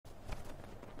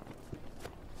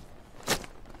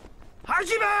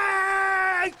Hajime!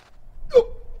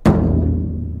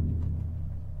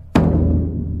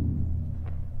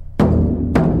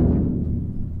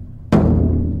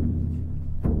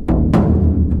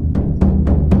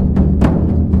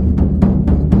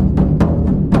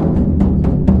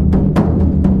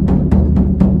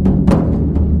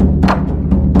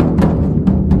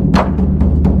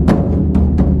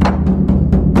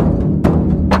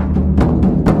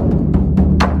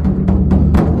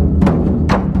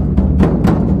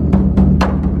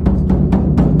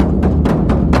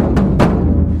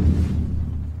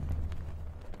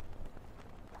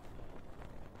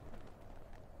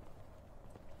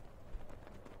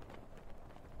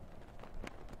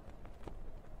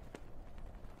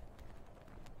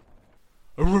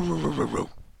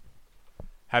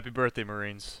 Happy birthday,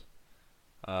 Marines.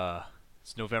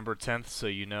 It's November 10th, so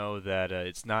you know that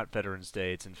it's not Veterans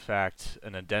Day. It's in fact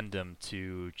an addendum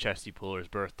to Chesty Puller's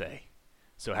birthday.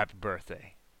 So happy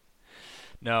birthday.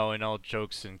 No, and all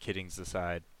jokes and kiddings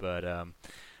aside, but I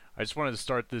just wanted to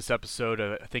start this episode.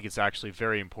 I think it's actually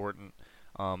very important,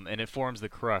 and it forms the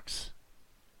crux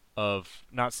of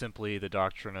not simply the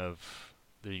doctrine of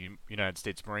the United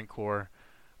States Marine Corps,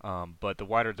 but the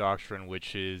wider doctrine,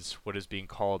 which is what is being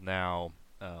called now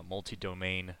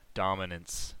multi-domain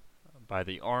dominance by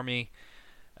the Army,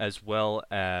 as well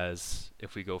as,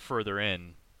 if we go further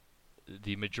in,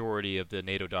 the majority of the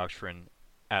NATO doctrine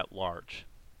at large.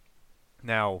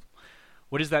 Now,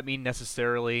 what does that mean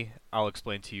necessarily? I'll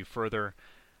explain to you further.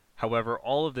 However,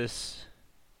 all of this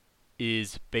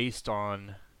is based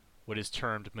on what is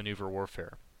termed maneuver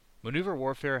warfare. Maneuver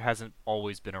warfare hasn't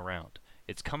always been around.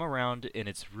 It's come around in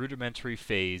its rudimentary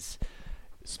phase,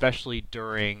 especially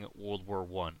during World War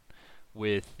I,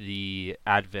 with the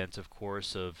advent, of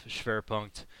course, of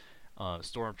Schwerpunkt,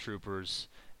 stormtroopers,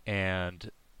 and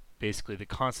basically the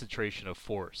concentration of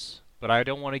force. But I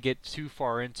don't want to get too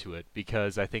far into it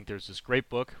because I think there's this great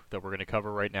book that we're going to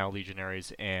cover right now,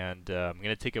 Legionaries, and I'm going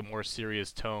to take a more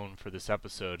serious tone for this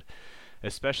episode,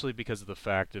 especially because of the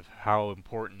fact of how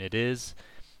important it is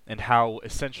and how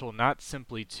essential not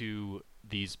simply to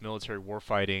these military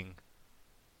warfighting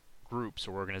groups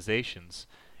or organizations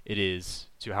it is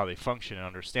to how they function and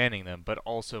understanding them, but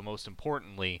also, most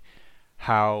importantly,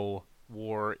 how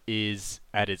war is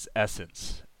at its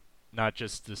essence. Not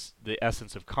just the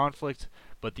essence of conflict,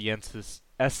 but the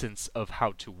essence of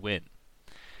how to win.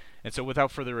 And so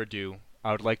without further ado,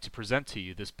 I would like to present to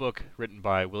you this book written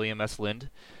by William S. Lind.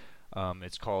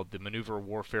 It's called The Maneuver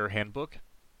Warfare Handbook,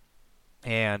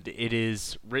 and it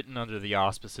is written under the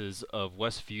auspices of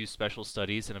Westview Special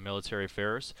Studies in Military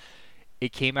Affairs.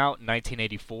 It came out in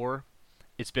 1984.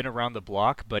 It's been around the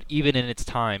block, but even in its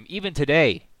time, even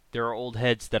today, there are old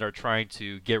heads that are trying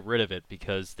to get rid of it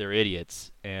because they're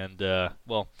idiots. And,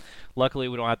 well, luckily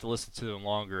we don't have to listen to them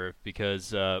longer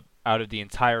because out of the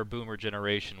entire boomer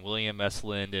generation, William S.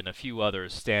 Lind and a few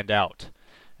others stand out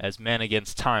as men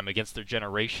against time, against their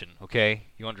generation, okay?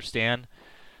 You understand?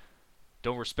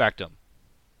 Don't respect them.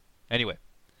 Anyway,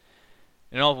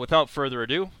 without further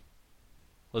ado,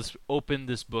 let's open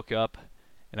this book up,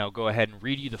 and I'll go ahead and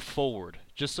read you the foreword,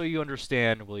 just so you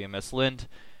understand William S. Lind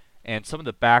and some of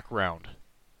the background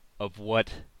of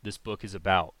what this book is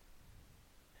about.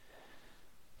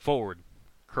 Forward.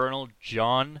 Colonel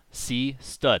John C.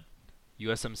 Studd,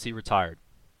 USMC retired.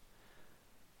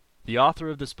 The author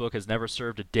of this book has never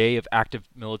served a day of active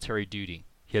military duty.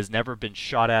 He has never been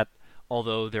shot at,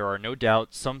 although there are no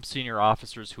doubt some senior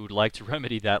officers who would like to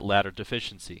remedy that latter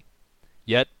deficiency.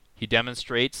 Yet, he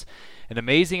demonstrates an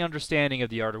amazing understanding of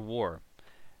the art of war,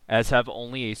 as have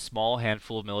only a small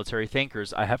handful of military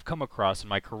thinkers I have come across in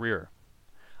my career.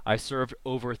 I served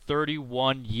over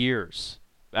 31 years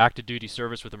of active duty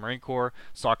service with the Marine Corps,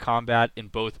 saw combat in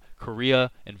both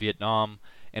Korea and Vietnam,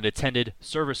 and attended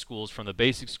service schools from the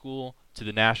basic school to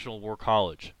the National War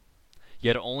College.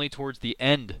 Yet only towards the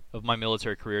end of my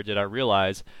military career did I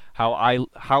realize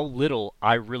how little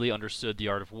I really understood the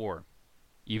art of war.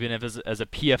 Even if as a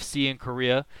PFC in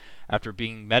Korea, after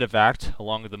being medevaced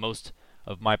along with the most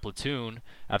of my platoon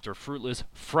after a fruitless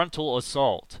frontal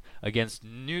assault against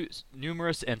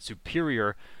numerous and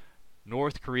superior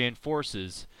North Korean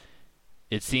forces,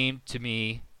 it seemed to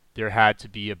me there had to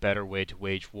be a better way to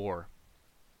wage war.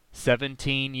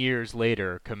 17 years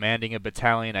later, commanding a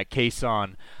battalion at Khe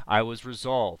Sanh, I was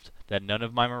resolved that none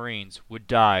of my Marines would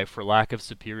die for lack of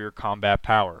superior combat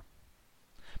power.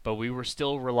 But we were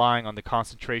still relying on the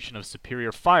concentration of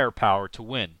superior firepower to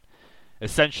win,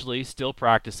 essentially still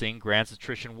practicing Grant's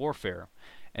attrition warfare,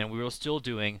 and we were still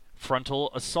doing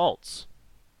frontal assaults.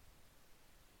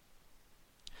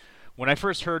 When I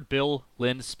first heard Bill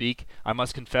Lind speak, I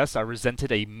must confess I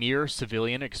resented a mere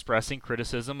civilian expressing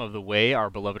criticism of the way our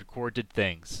beloved Corps did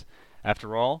things.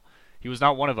 After all, he was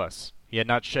not one of us. He had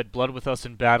not shed blood with us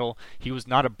in battle. He was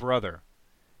not a brother.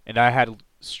 And I had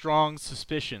strong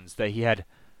suspicions that he had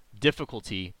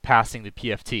difficulty passing the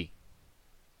PFT.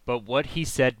 But what he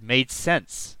said made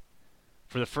sense.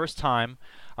 For the first time,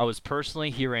 I was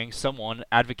personally hearing someone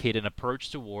advocate an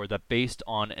approach to war that based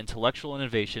on intellectual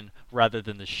innovation rather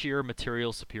than the sheer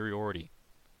material superiority.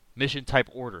 Mission-type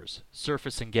orders,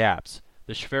 surface and gaps,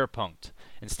 the Schwerpunkt,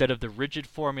 instead of the rigid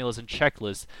formulas and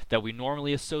checklists that we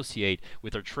normally associate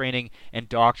with our training and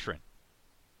doctrine.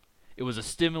 It was a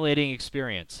stimulating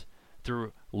experience.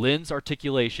 Through Lind's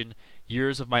articulation,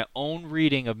 years of my own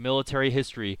reading of military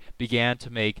history began to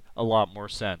make a lot more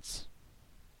sense.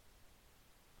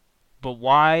 But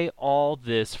why all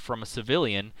this from a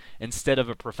civilian instead of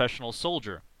a professional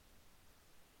soldier?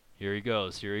 Here he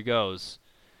goes.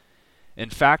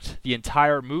 In fact, the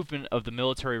entire movement of the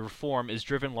military reform is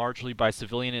driven largely by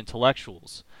civilian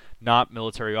intellectuals, not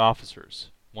military officers.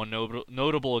 One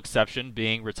notable exception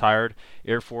being retired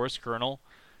Air Force Colonel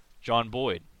John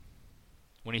Boyd.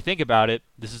 When you think about it,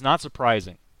 this is not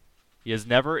surprising. We have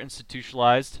never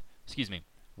institutionalized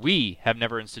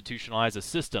a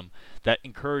system that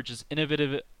encourages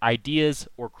innovative ideas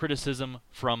or criticism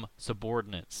from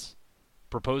subordinates.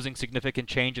 Proposing significant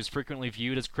change is frequently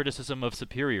viewed as criticism of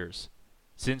superiors,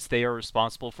 since they are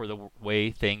responsible for the way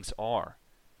things are,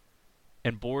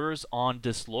 and borders on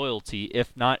disloyalty,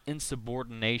 if not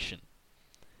insubordination.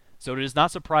 So it is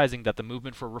not surprising that the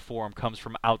movement for reform comes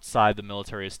from outside the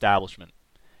military establishment.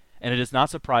 And it is not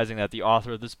surprising that the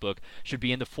author of this book should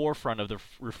be in the forefront of the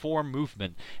reform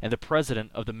movement and the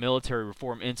president of the Military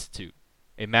Reform Institute.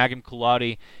 A magna cum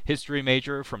laude history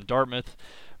major from Dartmouth,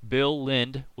 Bill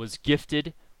Lind was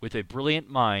gifted with a brilliant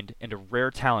mind and a rare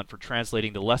talent for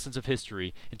translating the lessons of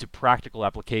history into practical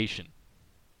application.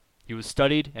 He has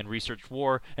studied and researched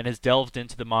war and has delved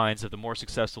into the minds of the more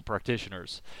successful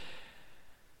practitioners,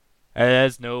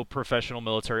 as no professional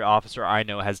military officer I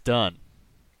know has done.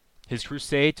 His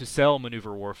crusade to sell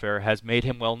maneuver warfare has made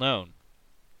him well known,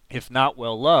 if not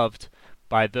well loved,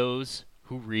 by those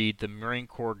who read the Marine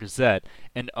Corps Gazette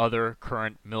and other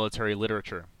current military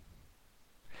literature.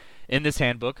 In this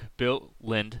handbook, Bill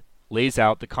Lind lays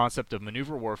out the concept of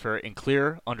maneuver warfare in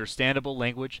clear, understandable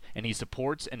language, and he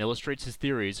supports and illustrates his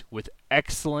theories with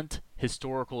excellent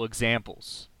historical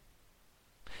examples.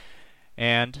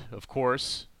 And, of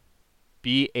course,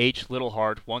 B.H.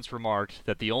 Littleheart once remarked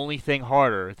that the only thing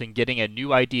harder than getting a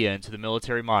new idea into the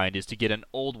military mind is to get an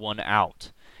old one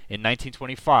out. In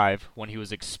 1925, when he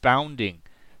was expounding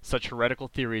such heretical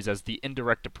theories as the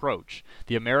indirect approach,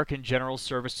 the American General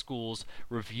Service School's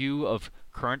Review of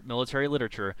Current Military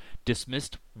Literature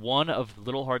dismissed one of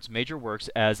Littlehart's major works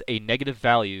as a negative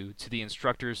value to the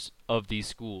instructors of these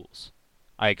schools.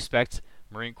 I expect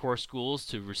Marine Corps schools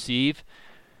to receive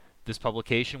this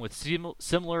publication with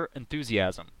similar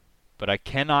enthusiasm, but I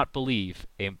cannot believe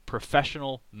a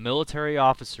professional military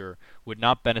officer would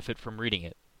not benefit from reading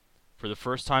it. For the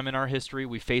first time in our history,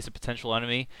 we face a potential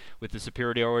enemy with the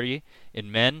superiority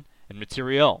in men and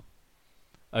materiel.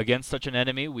 Against such an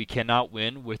enemy, we cannot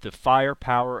win with the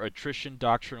firepower attrition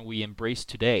doctrine we embrace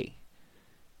today.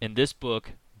 In this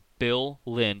book, Bill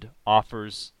Lind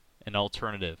offers an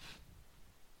alternative.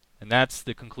 And that's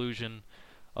the conclusion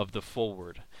of the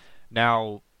foreword.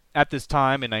 Now, at this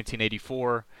time in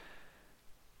 1984,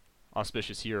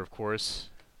 auspicious year, of course,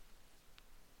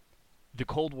 the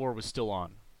Cold War was still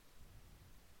on.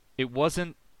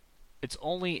 It's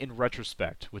only in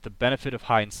retrospect, with the benefit of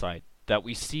hindsight, that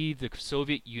we see the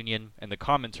Soviet Union and the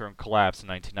Comintern collapse in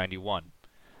 1991.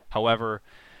 However,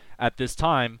 at this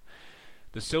time,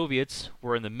 the Soviets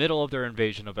were in the middle of their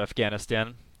invasion of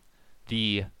Afghanistan.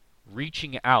 The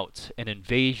reaching out and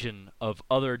invasion of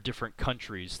other different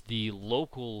countries, the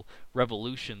local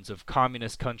revolutions of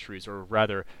communist countries, or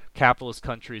rather capitalist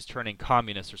countries turning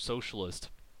communist or socialist,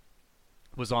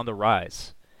 was on the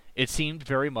rise. It seemed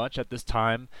very much at this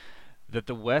time that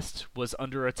the West was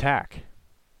under attack.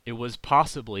 It was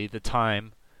possibly the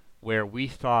time where we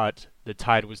thought the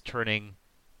tide was turning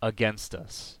against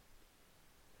us.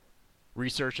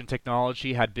 Research and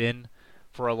technology had been,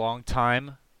 for a long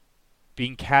time,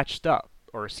 being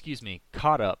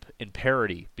caught up in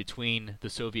parity between the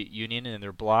Soviet Union and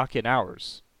their bloc and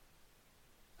ours.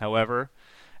 However,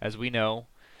 as we know,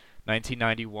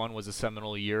 1991 was a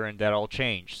seminal year and that all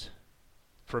changed.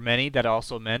 For many, that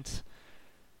also meant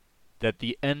that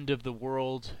the end of the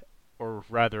world, or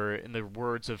rather, in the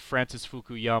words of Francis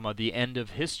Fukuyama, the end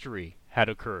of history had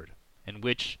occurred, in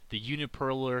which the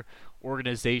unipolar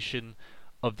organization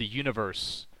of the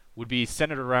universe would be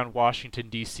centered around Washington,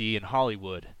 D.C. and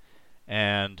Hollywood,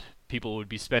 and people would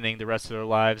be spending the rest of their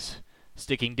lives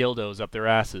sticking dildos up their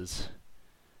asses.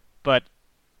 But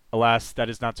alas, that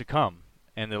is not to come,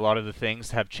 and a lot of the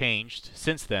things have changed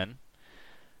since then,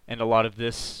 and a lot of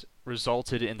this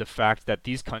resulted in the fact that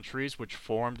these countries, which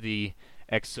formed the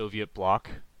ex-Soviet bloc,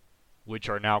 which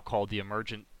are now called the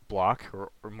emergent bloc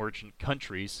or emergent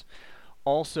countries,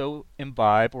 also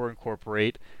imbibe or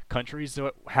incorporate countries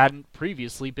that hadn't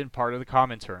previously been part of the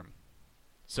Comintern.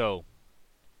 So,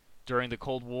 during the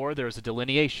Cold War, there was a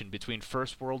delineation between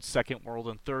First World, Second World,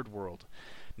 and Third World.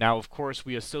 Now, of course,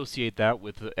 we associate that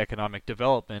with economic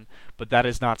development, but that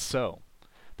is not so.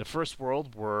 The First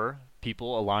World were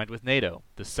people aligned with NATO,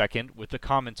 the second with the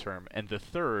Comintern, and the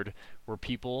third were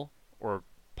people or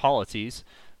polities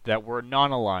that were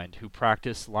non-aligned, who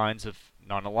practiced lines of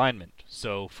non-alignment.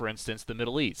 So, for instance, the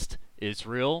Middle East,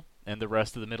 Israel, and the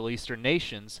rest of the Middle Eastern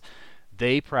nations,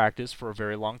 they practiced for a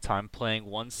very long time playing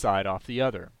one side off the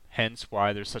other. Hence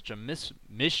why there's such a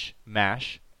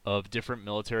mishmash of different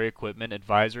military equipment,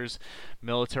 advisors,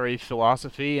 military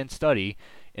philosophy, and study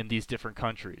in these different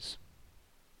countries.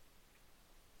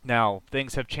 Now,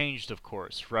 things have changed, of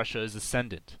course. Russia is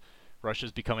ascendant. Russia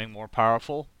is becoming more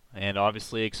powerful, and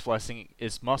obviously expressing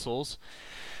its muscles,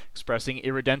 expressing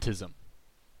irredentism.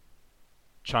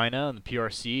 China and the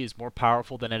PRC is more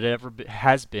powerful than it ever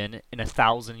has been in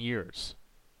 1,000 years.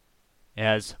 It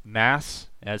has mass,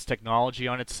 it has technology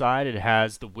on its side, it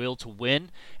has the will to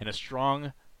win, and a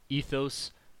strong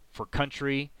ethos for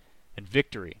country and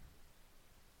victory.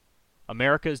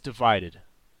 America is divided.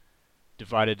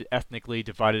 Divided ethnically,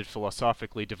 divided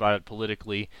philosophically, divided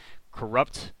politically,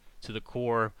 corrupt to the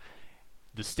core.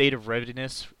 The state of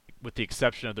readiness, with the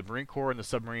exception of the Marine Corps and the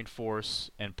submarine force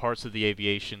and parts of the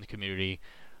aviation community,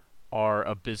 are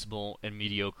abysmal and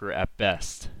mediocre at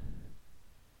best.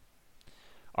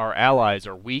 Our allies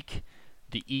are weak.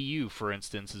 The EU, for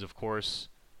instance, is of course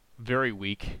very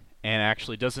weak and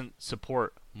actually doesn't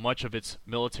support much of its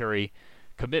military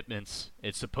commitments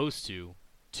it's supposed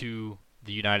to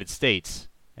the United States,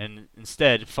 and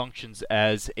instead functions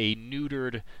as a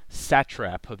neutered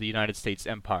satrap of the United States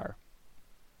empire.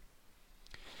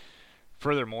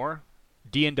 Furthermore,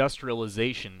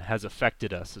 deindustrialization has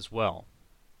affected us as well.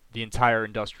 The entire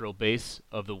industrial base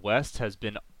of the West has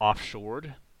been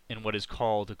offshored in what is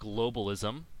called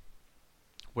globalism,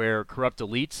 where corrupt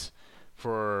elites,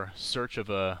 for search of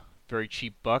a very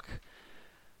cheap buck,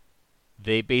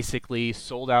 they basically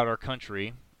sold out our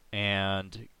country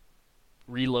and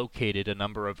relocated a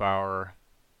number of our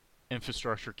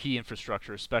infrastructure, key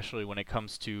infrastructure, especially when it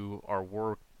comes to our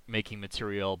war-making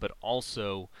material, but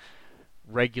also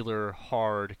regular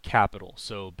hard capital.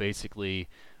 So basically,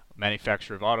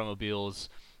 manufacture of automobiles,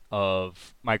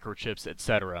 of microchips,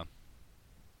 etc.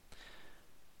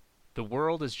 The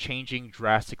world is changing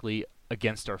drastically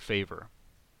against our favor,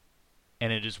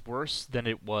 and it is worse than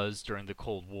it was during the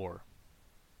Cold War.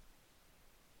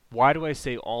 Why do I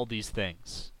say all these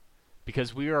things?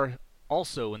 Because we are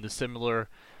also in the similar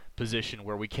position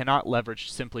where we cannot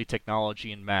leverage simply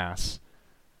technology and mass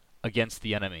against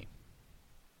the enemy.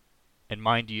 And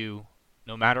mind you,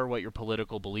 no matter what your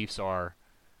political beliefs are,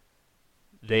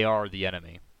 they are the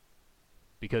enemy.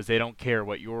 Because they don't care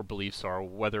what your beliefs are,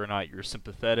 whether or not you're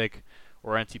sympathetic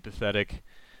or antipathetic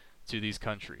to these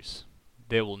countries.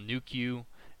 They will nuke you,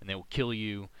 and they will kill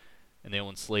you, and they will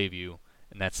enslave you,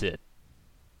 and that's it.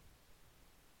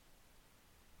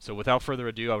 So without further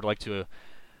ado, I would like to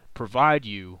provide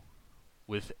you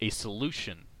with a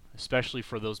solution, especially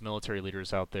for those military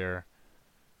leaders out there,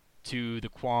 to the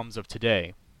qualms of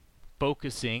today.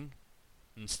 Focusing,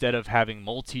 instead of having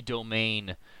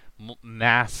multi-domain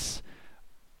mass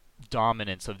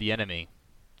dominance of the enemy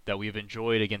that we have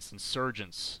enjoyed against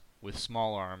insurgents with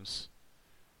small arms,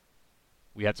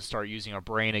 we have to start using our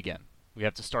brain again. We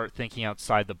have to start thinking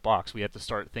outside the box. We have to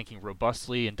start thinking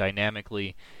robustly and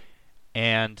dynamically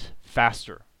and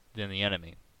faster than the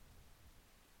enemy.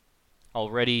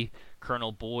 Already,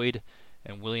 Colonel Boyd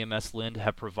and William S. Lind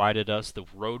have provided us the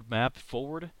roadmap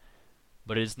forward,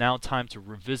 but it is now time to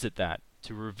revisit that,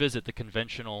 to revisit the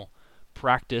conventional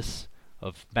practice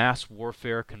of mass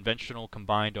warfare, conventional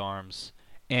combined arms,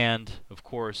 and, of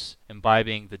course,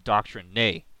 imbibing the doctrine,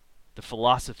 nay, the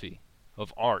philosophy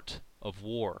of art of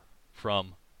war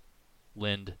from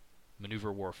Lind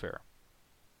Maneuver Warfare.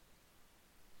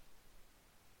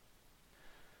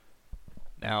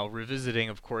 Now, revisiting,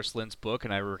 of course, Lind's book,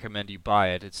 and I recommend you buy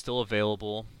it. It's still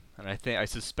available, and I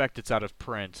suspect it's out of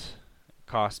print. It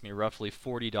cost me roughly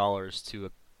 $40 to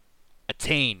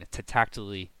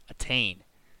tactily attain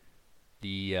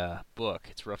the book.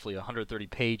 It's roughly 130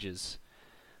 pages,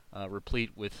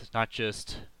 replete with not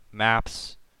just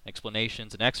maps,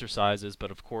 explanations, and exercises,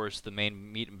 but of course the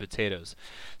main meat and potatoes.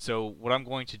 So what I'm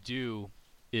going to do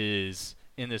is,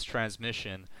 in this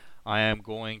transmission, I am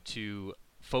going to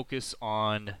focus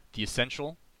on the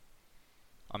essential.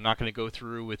 I'm not going to go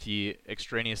through with the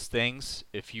extraneous things.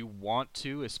 If you want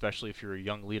to, especially if you're a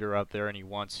young leader out there and you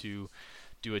want to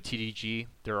do a TDG,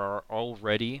 there are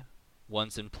already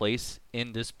ones in place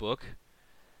in this book,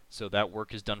 so that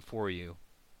work is done for you.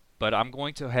 But I'm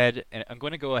going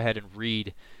to go ahead and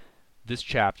read this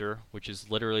chapter, which is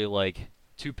literally like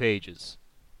 2 pages,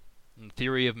 in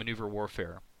Theory of Maneuver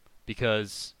Warfare,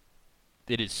 because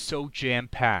it is so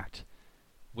jam-packed.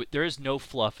 There is no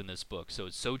fluff in this book, so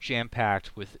it's so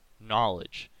jam-packed with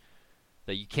knowledge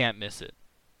that you can't miss it.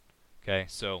 Okay,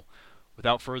 so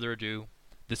without further ado,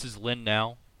 this is Lynn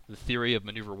now, the Theory of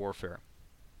Maneuver Warfare.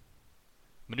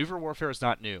 Maneuver warfare is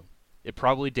not new. It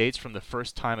probably dates from the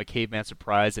first time a caveman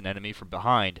surprised an enemy from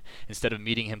behind instead of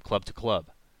meeting him club to club.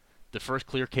 The first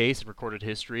clear case in recorded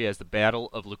history as the Battle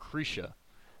of Lucretia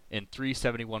in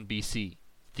 371 BC.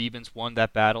 Thebans won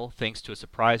that battle thanks to a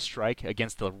surprise strike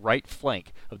against the right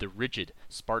flank of the rigid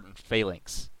Spartan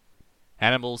phalanx.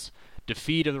 Hannibal's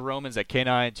defeat of the Romans at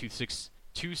Cannae in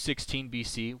 216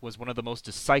 BC was one of the most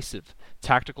decisive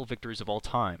tactical victories of all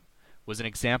time, was an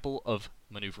example of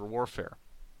maneuver warfare.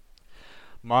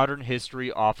 Modern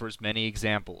history offers many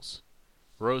examples.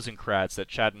 Rosecrans at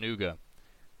Chattanooga,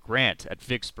 Grant at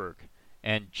Vicksburg,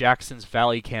 and Jackson's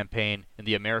Valley Campaign in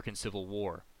the American Civil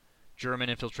War, German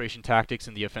infiltration tactics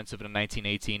in the offensive in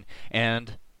 1918,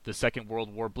 and the Second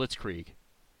World War Blitzkrieg,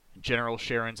 General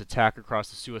Sharon's attack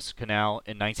across the Suez Canal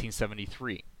in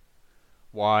 1973.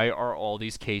 Why are all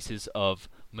these cases of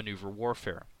maneuver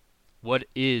warfare? What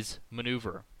is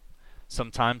maneuver?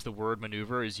 Sometimes the word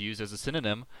maneuver is used as a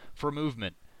synonym for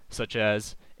movement, such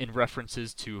as in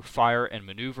references to fire and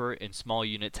maneuver in small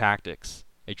unit tactics.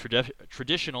 A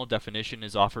traditional definition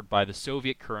is offered by the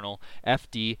Soviet Colonel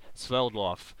F.D.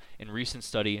 Sveldlov in recent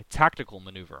study Tactical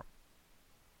Maneuver.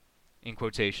 In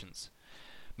quotations,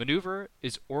 maneuver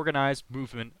is organized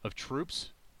movement of troops,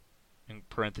 in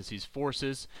parentheses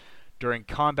forces, during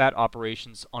combat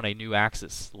operations on a new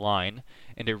axis, line,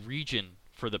 and a region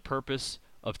for the purpose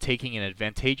of taking an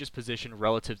advantageous position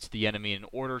relative to the enemy in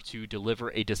order to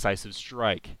deliver a decisive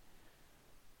strike.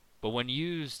 But when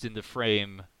used in the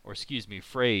phrase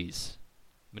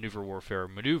maneuver warfare,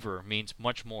 maneuver means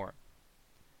much more.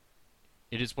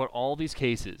 It is what all these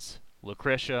cases,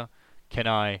 Lucretia,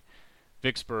 Cannae,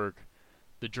 Vicksburg,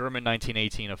 the German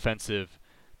 1918 offensive,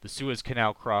 the Suez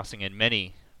Canal crossing, and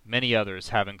many, many others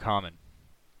have in common.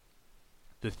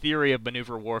 The theory of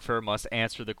maneuver warfare must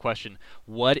answer the question,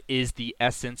 what is the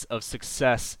essence of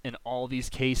success in all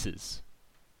these cases?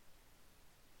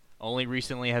 Only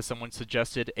recently has someone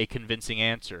suggested a convincing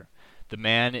answer. The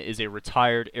man is a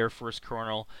retired Air Force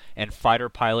colonel and fighter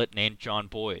pilot named John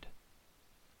Boyd.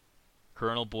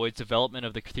 Colonel Boyd's development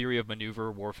of the theory of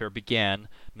maneuver warfare began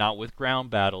not with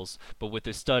ground battles, but with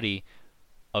the study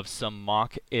of some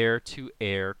mock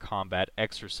air-to-air combat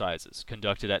exercises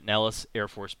conducted at Nellis Air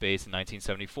Force Base in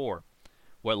 1974.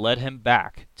 What led him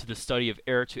back to the study of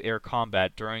air-to-air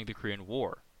combat during the Korean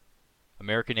War?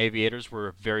 American aviators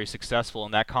were very successful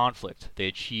in that conflict. They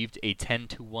achieved a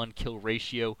 10-to-1 kill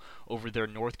ratio over their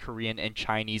North Korean and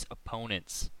Chinese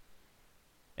opponents.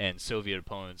 And Soviet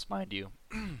opponents, mind you.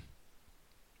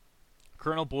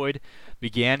 Colonel Boyd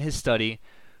began his study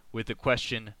with the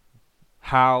question,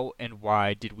 how and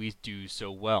why did we do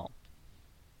so well?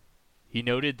 He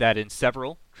noted that in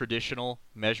several traditional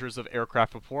measures of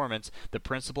aircraft performance, the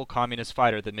principal communist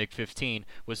fighter, the MiG-15,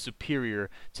 was superior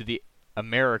to the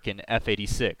American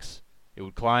F-86. It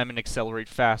would climb and accelerate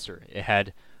faster. It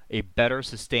had a better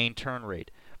sustained turn rate.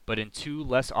 But in 2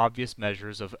 less obvious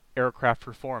measures of aircraft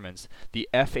performance, the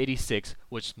F-86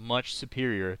 was much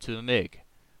superior to the MiG.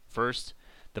 First,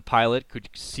 the pilot could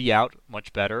see out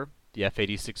much better. The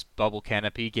F-86 bubble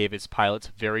canopy gave its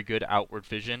pilots very good outward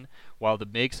vision, while the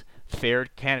MiG's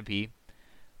faired canopy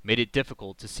made it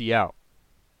difficult to see out.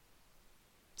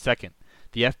 Second,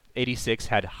 the F-86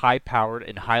 had high-powered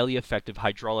and highly effective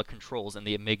hydraulic controls, and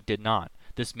the MiG did not.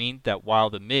 This means that while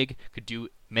the MiG could do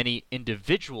many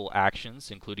individual actions,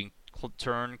 including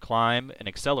turn, climb, and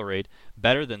accelerate,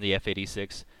 better than the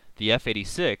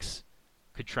F-86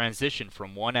 could transition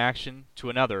from one action to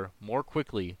another more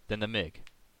quickly than the MiG.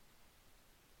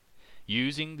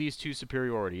 Using these 2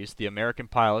 superiorities, the American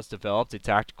pilots developed a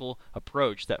tactical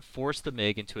approach that forced the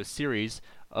MiG into a series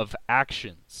of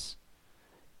actions.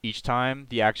 Each time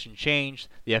the action changed,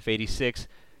 the F-86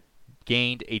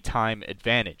 gained a time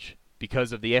advantage.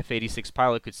 Because of the F-86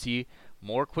 pilot could see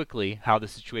more quickly how the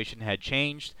situation had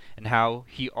changed and how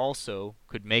he also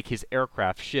could make his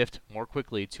aircraft shift more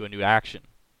quickly to a new action.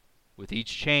 With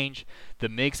each change, the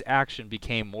MiG's action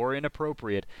became more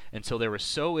inappropriate until they were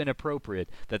so inappropriate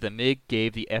that the MiG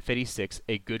gave the F-86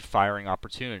 a good firing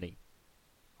opportunity.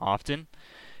 Often,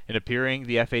 in appearing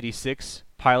the F-86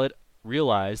 pilot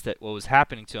realized that what was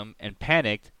happening to him and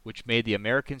panicked, which made the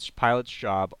American pilot's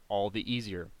job all the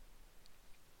easier.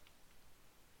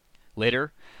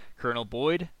 Later, Colonel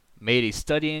Boyd made a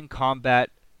study in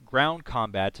ground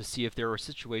combat to see if there were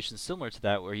situations similar to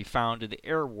that where he found in the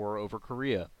air war over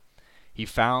Korea. He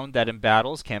found that in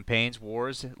battles, campaigns,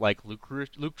 wars like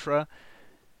Leuctra,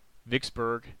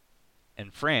 Vicksburg,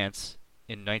 and France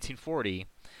in 1940,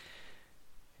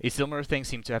 a similar thing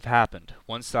seemed to have happened.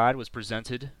 One side was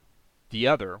presented the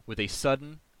other with a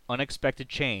sudden, unexpected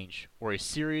change, or a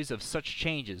series of such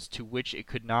changes to which it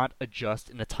could not adjust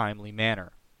in a timely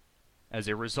manner. As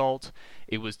a result,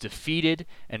 it was defeated,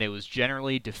 and it was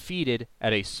generally defeated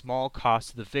at a small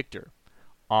cost to the victor.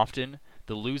 Often,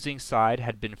 the losing side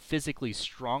had been physically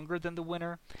stronger than the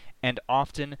winner, and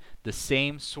often the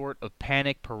same sort of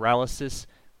panic paralysis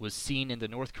was seen in the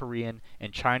North Korean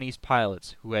and Chinese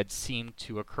pilots who had shown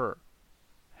to occur.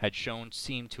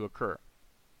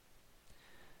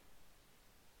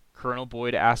 Colonel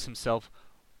Boyd asked himself,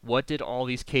 what did all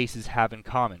these cases have in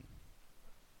common?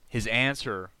 His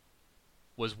answer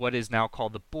was what is now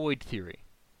called the Boyd theory,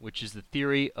 which is the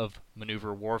theory of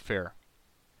maneuver warfare.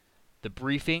 The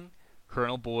briefing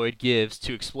Colonel Boyd gives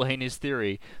to explain his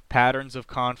theory, Patterns of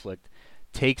Conflict,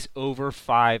 takes over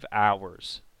 5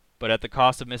 hours. But at the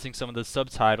cost of missing some of the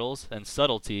subtitles and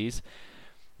subtleties,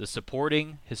 the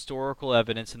supporting historical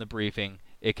evidence in the briefing,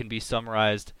 it can be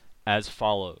summarized as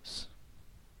follows.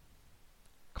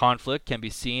 Conflict can be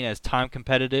seen as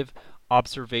time-competitive,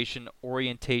 observation,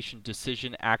 orientation,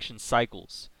 decision, action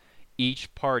cycles.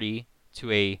 Each party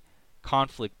to a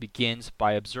conflict begins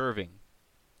by observing.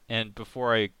 And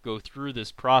before I go through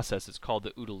this process, it's called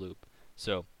the OODA loop.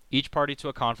 So, each party to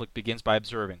a conflict begins by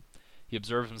observing. He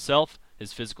observes himself,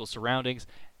 his physical surroundings,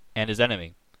 and his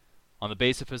enemy. On the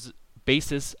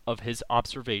basis of his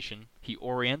observation, he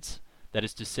orients, that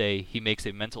is to say, he makes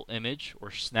a mental image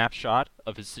or snapshot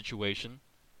of his situation.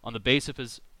 On the basis of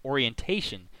his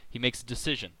orientation, he makes a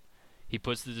decision. He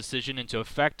puts the decision into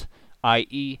effect,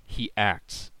 i.e., he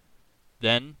acts.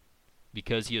 Then,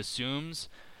 because he assumes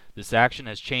this action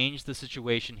has changed the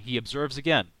situation, he observes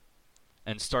again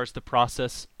and starts the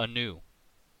process anew.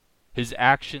 His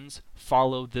actions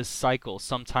follow this cycle,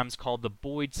 sometimes called the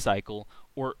Boyd cycle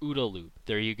or OODA loop.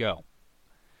 There you go.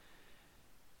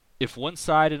 If one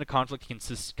side in a conflict can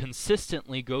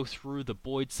consistently go through the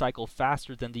Boyd cycle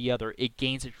faster than the other, it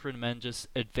gains a tremendous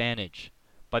advantage.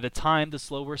 By the time the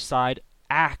slower side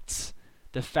acts,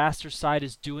 the faster side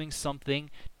is doing something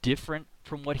different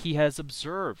from what he has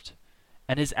observed,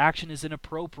 and his action is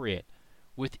inappropriate.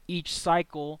 With each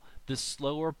cycle, the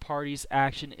slower party's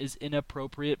action is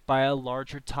inappropriate by a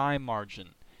larger time margin,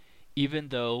 even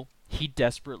though he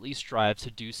desperately strives to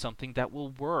do something that will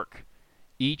work.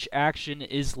 Each action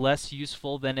is less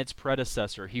useful than its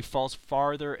predecessor. He falls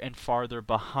farther and farther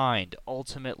behind.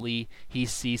 Ultimately, he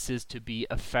ceases to be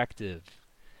effective.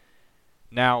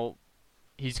 Now,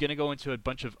 he's going to go into a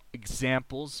bunch of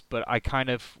examples, but I kind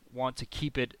of want to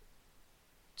keep it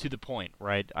to the point,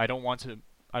 right? I don't want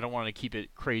to keep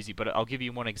it crazy, but I'll give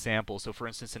you one example. So, for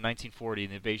instance, in 1940,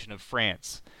 the invasion of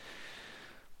France,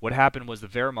 what happened was the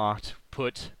Wehrmacht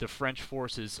put the French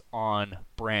forces on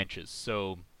branches.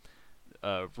 So,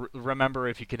 remember,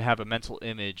 if you can have a mental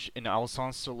image, in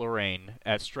Alsace-Lorraine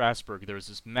at Strasbourg, there was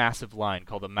this massive line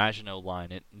called the Maginot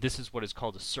Line. This is what is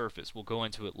called a surface. We'll go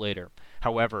into it later.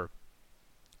 However,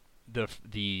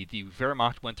 the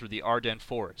Wehrmacht went through the Ardennes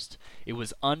forest. It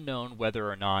was unknown whether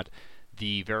or not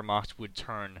the Wehrmacht would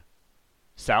turn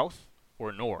south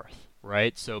or north,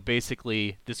 right? So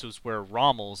basically, this was where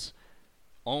Rommel's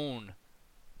own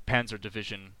Panzer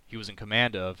Division he was in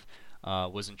command of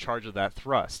was in charge of that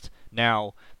thrust.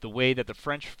 Now, the way that the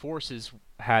French forces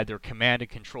had their command and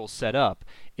control set up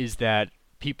is that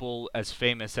people as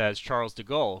famous as Charles de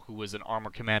Gaulle, who was an armor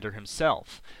commander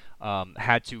himself,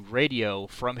 had to radio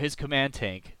from his command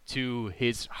tank to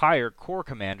his higher corps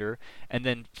commander, and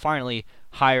then finally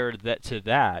hired to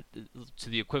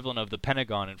the equivalent of the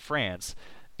Pentagon in France.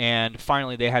 And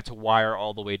finally, they had to wire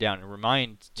all the way down.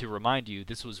 And to remind you,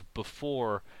 this was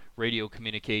before radio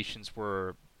communications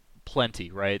were plenty,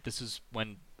 right? This is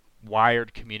when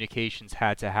wired communications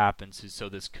had to happen, so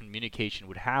this communication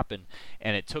would happen,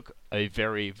 and it took a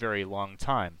very, very long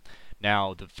time.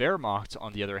 Now, the Wehrmacht,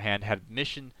 on the other hand, had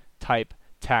mission-type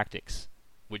tactics,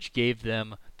 which gave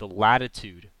them the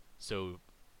latitude So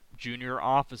junior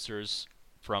officers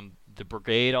from the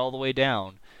brigade all the way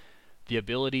down, the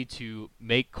ability to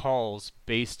make calls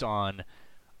based on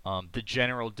the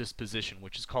general disposition,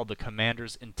 which is called the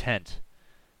commander's intent.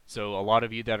 So a lot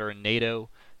of you that are in NATO,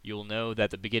 you'll know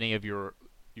that the beginning of your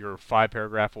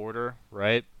 5-paragraph order,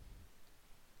 right?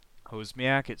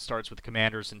 Hosmiak, it starts with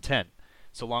commander's intent.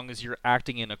 So long as you're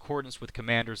acting in accordance with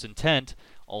commander's intent,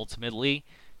 ultimately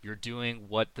you're doing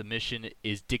what the mission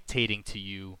is dictating to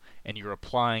you, and you're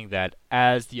applying that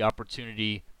as the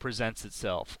opportunity presents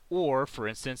itself. Or, for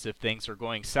instance, if things are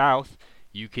going south,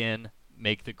 you can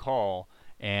make the call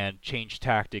and change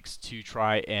tactics to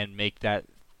try and make that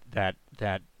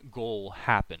goal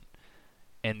happen.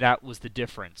 And that was the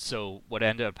difference. So what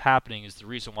ended up happening is the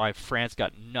reason why France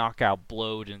got knockout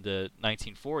blowed in the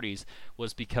 1940s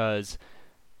was because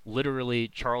literally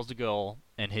Charles de Gaulle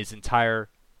and his entire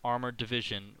armored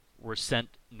division were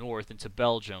sent north into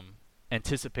Belgium,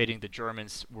 anticipating the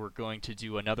Germans were going to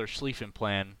do another Schlieffen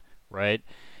plan, right?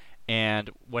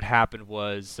 And what happened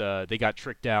was they got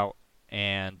tricked out,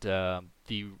 and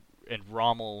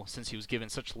Rommel, since he was given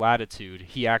such latitude,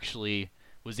 he actually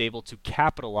was able to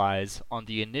capitalize on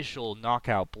the initial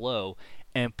knockout blow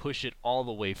and push it all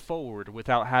the way forward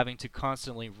without having to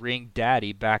constantly ring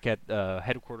daddy back at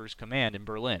headquarters command in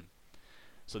Berlin.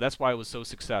 So that's why it was so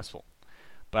successful.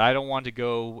 But I don't want to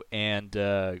go and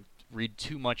read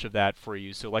too much of that for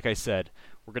you. So like I said,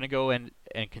 we're going to go and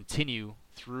continue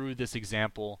through this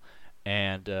example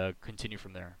and continue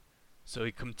from there. So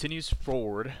he continues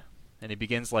forward, and he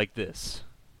begins like this.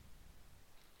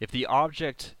 If the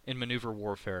object in maneuver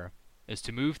warfare is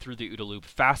to move through the OODA loop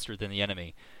faster than the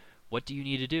enemy, what do you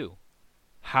need to do?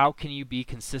 How can you be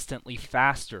consistently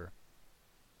faster?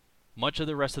 Much of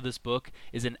the rest of this book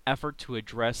is an effort to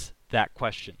address that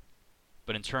question.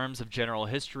 But in terms of general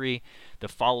history, the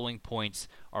following points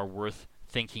are worth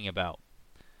thinking about.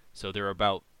 So there are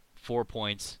about 4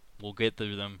 points. We'll get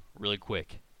through them really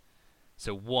quick.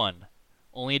 So 1.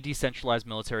 Only a decentralized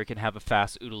military can have a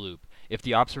fast OODA loop. If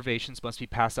the observations must be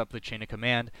passed up the chain of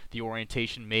command, the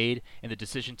orientation made, and the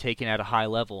decision taken at a high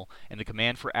level, and the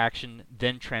command for action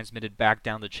then transmitted back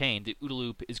down the chain, the OODA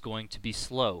loop is going to be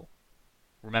slow.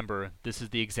 Remember, this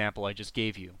is the example I just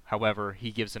gave you. However,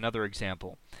 he gives another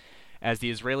example. As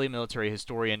the Israeli military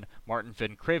historian Martin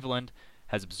van Creveland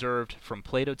has observed, from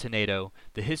Plato to NATO,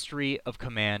 the history of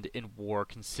command in war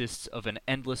consists of an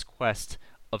endless quest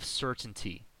of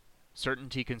certainty.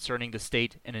 Certainty concerning the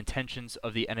state and intentions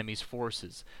of the enemy's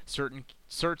forces.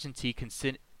 Certainty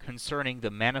concerning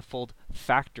the manifold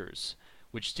factors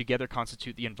which together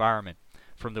constitute the environment,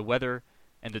 from the weather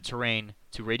and the terrain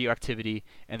to radioactivity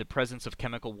and the presence of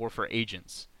chemical warfare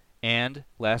agents. And,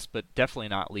 last but definitely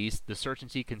not least, the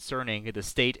certainty concerning the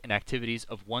state and activities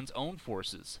of one's own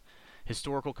forces.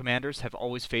 Historical commanders have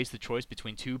always faced the choice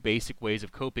between two basic ways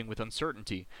of coping with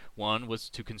uncertainty. One was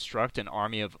to construct an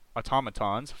army of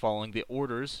automatons following the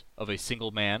orders of a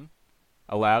single man,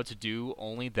 allowed to do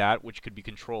only that which could be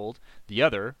controlled. The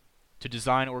other, to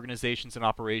design organizations and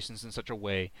operations in such a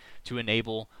way to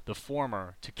enable the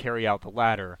former to carry out the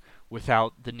latter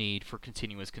without the need for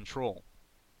continuous control.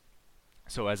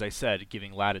 So as I said,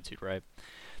 giving latitude, right?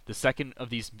 The second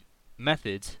of these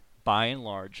methods, by and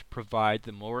large, provide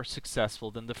the more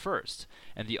successful than the first,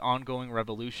 and the ongoing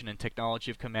revolution in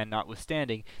technology of command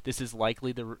notwithstanding, this is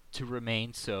likely to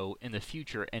remain so in the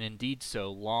future, and indeed so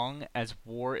long as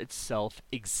war itself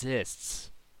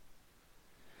exists.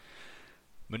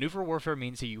 Maneuver warfare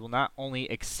means that you will not only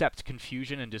accept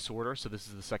confusion and disorder, so this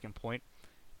is the second point,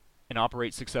 and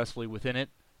operate successfully within it.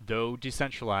 Though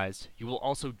decentralized, you will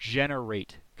also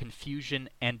generate confusion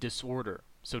and disorder.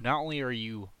 So not only are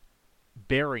you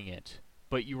bearing it,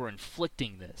 but you are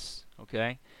inflicting this,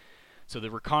 okay? So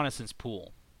the reconnaissance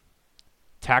pool.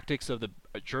 Tactics of the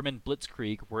German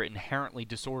blitzkrieg were inherently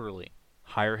disorderly.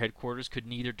 Higher headquarters could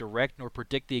neither direct nor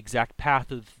predict the exact path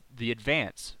of the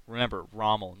advance. Remember,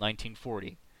 Rommel,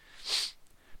 1940.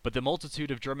 But the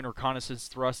multitude of German reconnaissance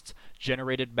thrusts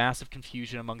generated massive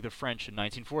confusion among the French in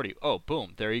 1940. Oh,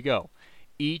 boom, there you go.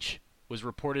 Each was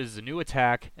reported as a new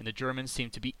attack, and the Germans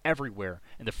seemed to be everywhere,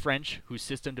 and the French, whose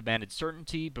system demanded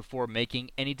certainty before making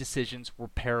any decisions, were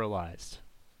paralyzed.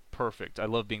 Perfect. I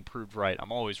love being proved right.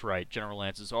 I'm always right. General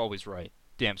Lance is always right.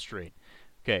 Damn straight.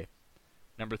 Okay,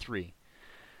 number 3.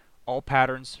 All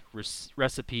patterns,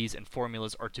 recipes, and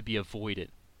formulas are to be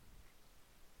avoided.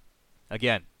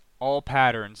 Again, all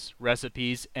patterns,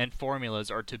 recipes, and formulas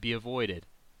are to be avoided.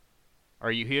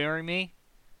 Are you hearing me?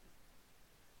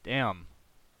 Damn.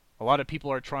 A lot of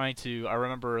people are trying to, I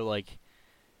remember like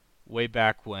way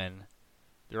back when,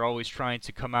 they're always trying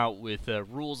to come out with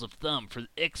rules of thumb for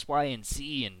X, Y, and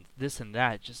Z and this and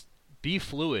that. Just Be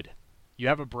fluid. You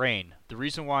have a brain. The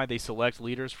reason why they select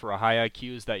leaders for a high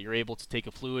IQ is that you're able to take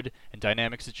a fluid and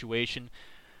dynamic situation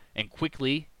and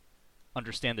quickly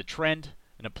understand the trend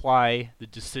and apply the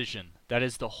decision. That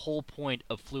is the whole point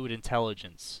of fluid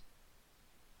intelligence.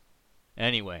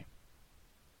 Anyway,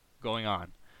 going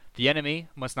on. The enemy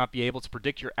must not be able to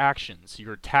predict your actions.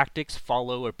 Your tactics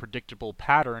follow a predictable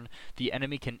pattern. The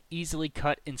enemy can easily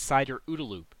cut inside your OODA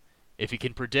loop. If he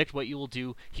can predict what you will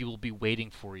do, he will be waiting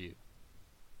for you.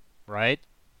 Right?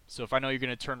 So if I know you're going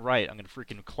to turn right, I'm going to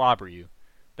freaking clobber you.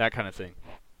 That kind of thing.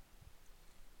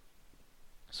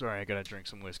 Sorry, I got to drink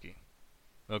some whiskey.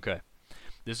 Okay.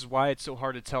 This is why it's so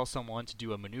hard to tell someone to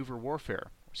do maneuver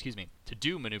warfare.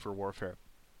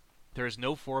 There is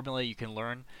no formula you can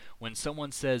learn. When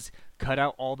someone says, cut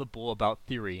out all the bull about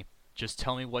theory, just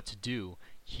tell me what to do,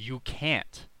 you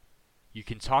can't. You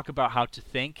can talk about how to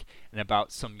think and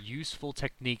about some useful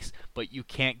techniques, but you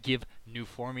can't give new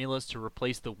formulas to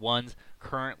replace the ones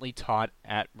currently taught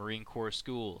at Marine Corps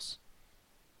schools.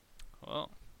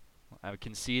 Well, I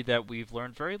can see that we've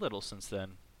learned very little since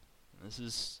then. This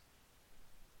is,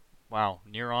 wow,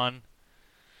 near on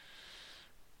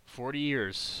 40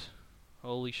 years.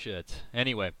 Holy shit.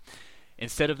 Anyway,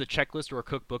 instead of the checklist or a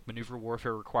cookbook, maneuver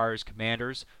warfare requires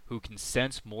commanders who can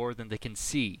sense more than they can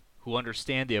see, who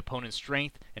understand the opponent's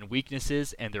strength and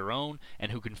weaknesses and their own,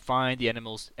 and who can find the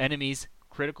enemy's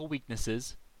critical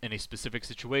weaknesses in a specific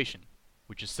situation,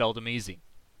 which is seldom easy.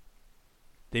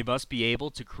 They must be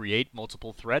able to create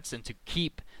multiple threats and to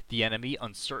keep the enemy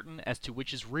uncertain as to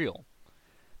which is real.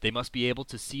 They must be able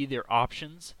to see their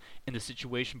options in the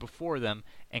situation before them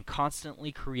and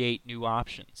constantly create new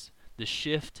options.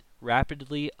 Shift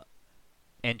rapidly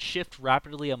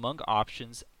among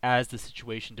options as the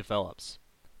situation develops.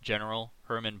 General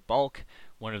Herman Balk,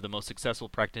 one of the most successful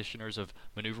practitioners of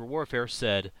maneuver warfare,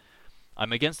 said,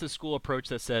 "I'm against the school approach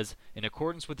that says, in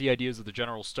accordance with the ideas of the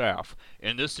general staff,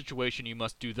 in this situation you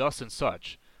must do thus and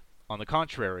such. On the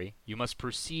contrary, you must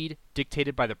proceed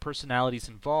dictated by the personalities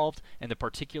involved and the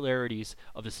particularities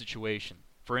of the situation.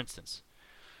 For instance,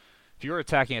 if you're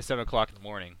attacking at 7 o'clock in the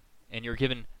morning and you're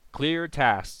given clear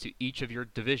tasks to each of your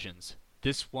divisions,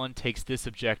 this one takes this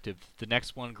objective, the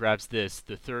next one grabs this,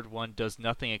 the third one does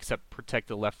nothing except protect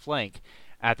the left flank.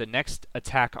 At the next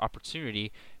attack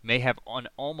opportunity may have an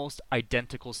almost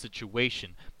identical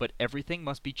situation, but everything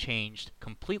must be changed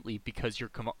completely because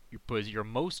your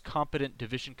most competent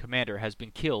division commander has been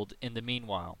killed in the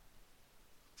meanwhile.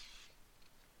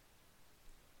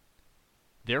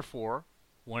 Therefore,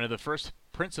 one of the first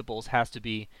principles has to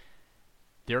be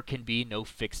there can be no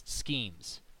fixed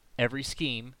schemes. Every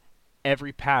scheme,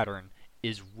 every pattern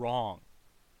is wrong.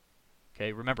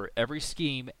 Okay, remember, every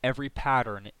scheme, every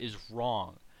pattern is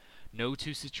wrong. No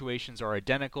two situations are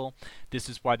identical. This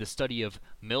is why the study of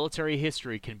military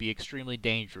history can be extremely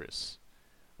dangerous.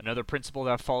 Another principle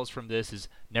that follows from this is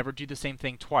never do the same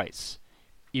thing twice.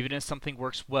 Even if something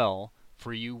works well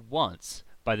for you once,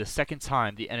 by the second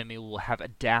time the enemy will have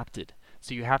adapted,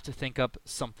 so you have to think up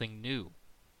something new.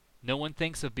 No one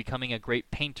thinks of becoming a great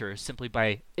painter simply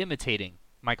by imitating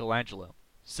Michelangelo.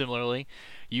 Similarly,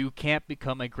 you can't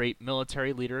become a great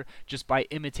military leader just by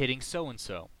imitating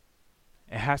so-and-so.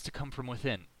 It has to come from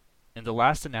within. In the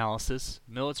last analysis,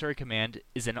 military command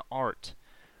is an art.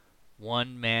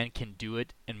 One man can do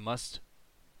it and most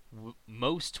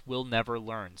will never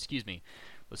learn.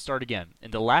 Let's start again.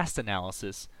 In the last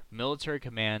analysis, military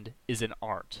command is an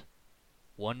art.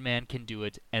 One man can do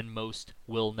it and most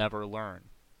will never learn.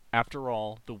 After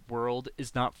all, the world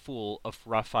is not full of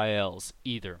Raphaels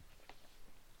either.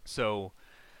 So,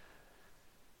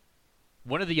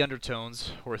 one of the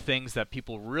undertones, or things that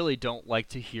people really don't like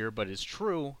to hear but is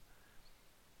true,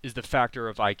 is the factor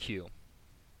of IQ.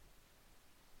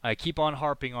 I keep on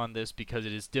harping on this because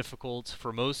it is difficult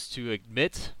for most to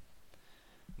admit,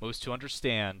 most to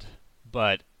understand,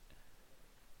 but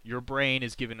your brain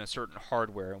is given a certain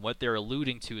hardware, and what they're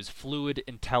alluding to is fluid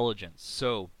intelligence.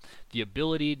 So, the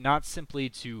ability not simply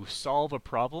to solve a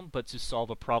problem, but to solve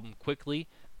a problem quickly,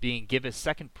 being given a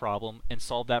second problem and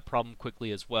solve that problem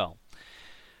quickly as well.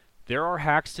 There are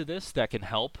hacks to this that can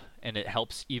help, and it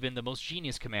helps even the most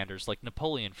genius commanders, like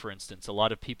Napoleon, for instance. A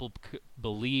lot of people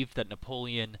believe that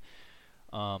Napoleon,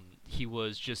 he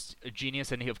was just a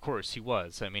genius, and of course he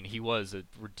was. I mean, he was a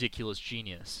ridiculous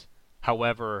genius.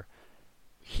 However,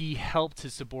 he helped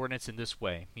his subordinates in this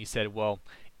way. He said, well,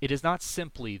 it is not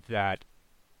simply that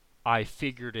I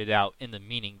figured it out in the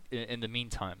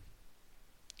meantime.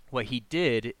 What he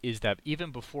did is that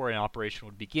even before an operation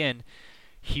would begin,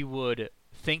 he would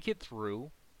think it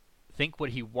through, think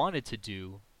what he wanted to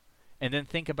do, and then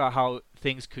think about how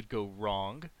things could go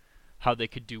wrong, how they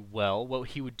could do well, what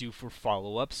he would do for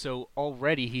follow-up. So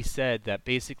already he said that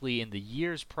basically in the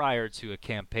years prior to a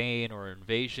campaign or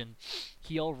invasion,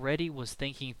 he already was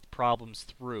thinking problems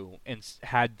through and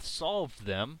had solved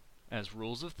them as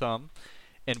rules of thumb.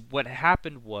 And what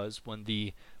happened was when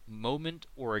the moment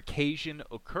or occasion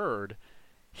occurred,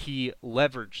 he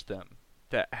leveraged them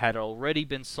that had already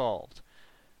been solved.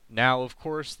 Now, of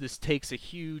course, this takes a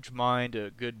huge mind, a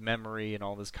good memory, and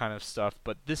all this kind of stuff,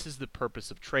 but this is the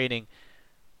purpose of training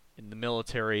in the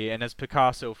military. And as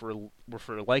Picasso,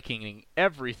 for likening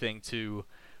everything to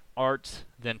art,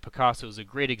 then Picasso is a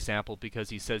great example because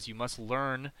he says you must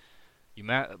learn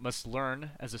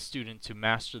as a student to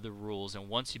master the rules, and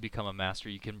once you become a master,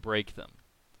 you can break them.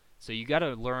 So you got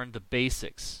to learn the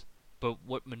basics. But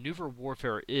what maneuver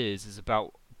warfare is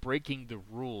about breaking the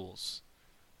rules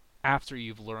after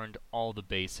you've learned all the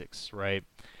basics, right?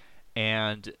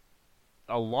 And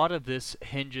a lot of this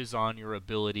hinges on your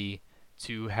ability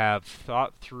to have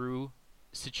thought through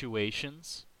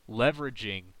situations,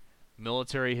 leveraging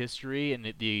military history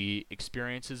and the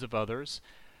experiences of others,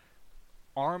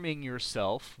 arming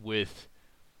yourself with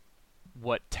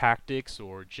what tactics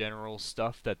or general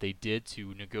stuff that they did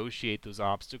to negotiate those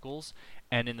obstacles,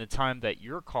 and in the time that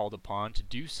you're called upon to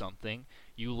do something,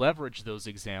 you leverage those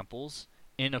examples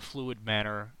in a fluid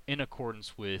manner in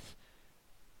accordance with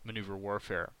maneuver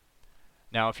warfare.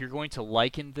 Now, if you're going to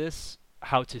liken this,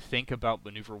 how to think about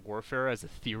maneuver warfare as a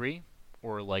theory,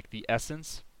 or like the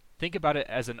essence, think about it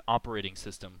as an operating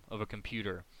system of a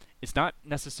computer. It's not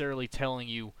necessarily telling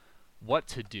you what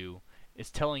to do,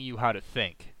 it's telling you how to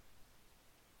think.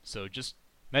 So just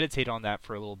meditate on that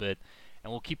for a little bit,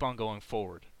 and we'll keep on going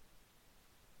forward.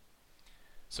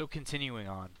 So continuing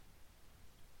on.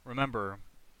 Remember,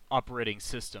 operating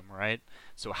system, right?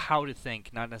 So how to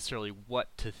think, not necessarily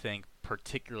what to think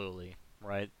particularly,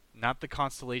 right? Not the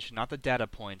constellation, not the data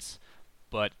points,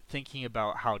 but thinking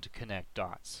about how to connect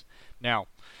dots. Now,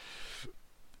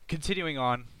 continuing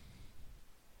on,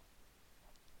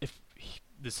 if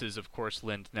this is of course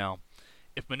Lind now,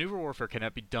 if maneuver warfare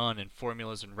cannot be done in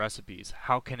formulas and recipes,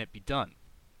 how can it be done?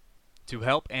 To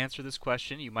help answer this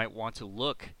question, you might want to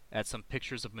look at some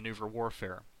pictures of maneuver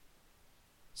warfare.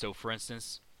 So for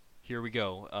instance, here we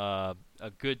go, a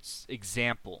good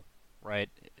example, right,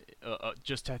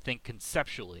 just I think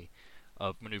conceptually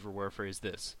of maneuver warfare is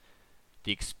this.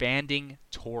 The expanding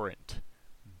torrent.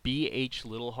 B.H.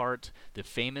 Littlehart, the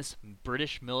famous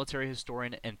British military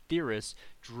historian and theorist,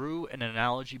 drew an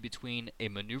analogy between a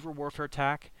maneuver warfare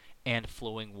attack and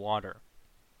flowing water.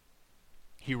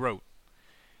 He wrote,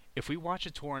 "If we watch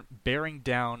a torrent bearing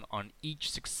down on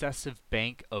each successive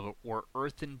bank of or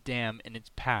earthen dam in its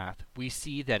path, we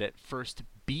see that it first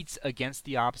beats against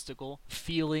the obstacle,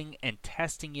 feeling and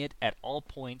testing it at all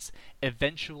points.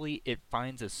 Eventually it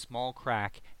finds a small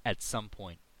crack at some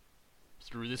point.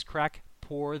 Through this crack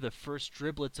pour the first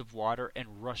driblets of water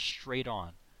and rush straight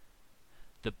on.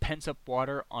 The pent-up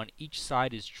water on each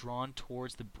side is drawn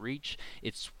towards the breach.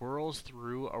 It swirls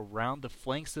through around the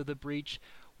flanks of the breach,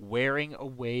 wearing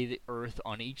away the earth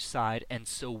on each side and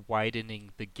so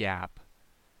widening the gap.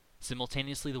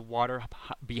 Simultaneously, the water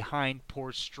behind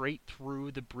pours straight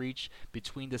through the breach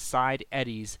between the side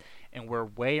eddies and we're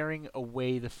wearing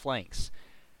away the flanks.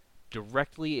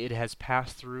 Directly it has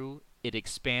passed through, it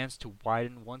expands to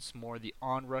widen once more the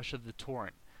onrush of the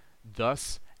torrent.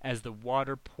 Thus, as the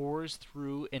water pours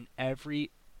through in ever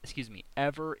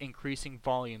increasing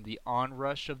volume, the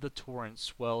onrush of the torrent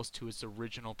swells to its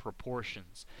original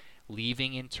proportions,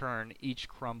 leaving in turn each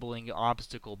crumbling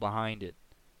obstacle behind it.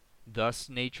 Thus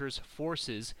nature's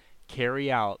forces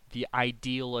carry out the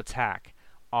ideal attack,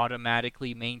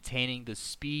 automatically maintaining the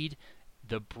speed,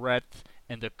 the breadth,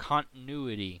 and the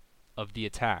continuity of the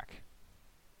attack."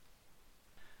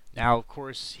 Now, of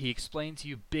course, he explains to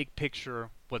you big picture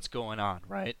what's going on,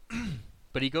 right?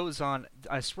 But he goes on,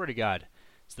 I swear to God,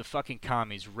 it's the fucking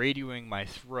commies radioing my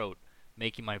throat,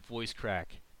 making my voice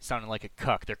crack, sounding like a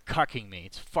cuck. They're cucking me.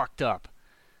 It's fucked up.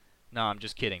 No, I'm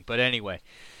just kidding. But anyway,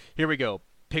 here we go.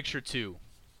 Picture 2.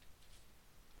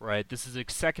 Right, this is a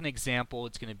second example.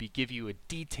 It's going to give you a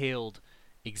detailed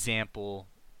example,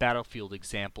 battlefield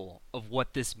example of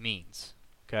what this means.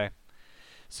 Okay?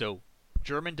 So,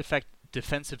 German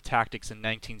defensive tactics in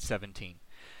 1917.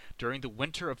 During the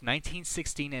winter of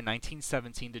 1916 and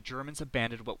 1917, the Germans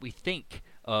abandoned what we think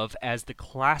of as the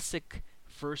classic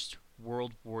First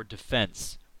World War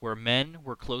defense, where men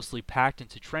were closely packed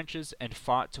into trenches and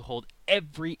fought to hold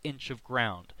every inch of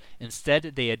ground. Instead,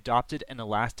 they adopted an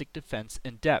elastic defense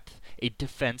in depth, a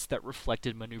defense that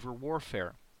reflected maneuver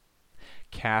warfare.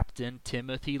 Captain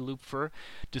Timothy Lupfer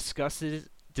discusses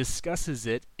discusses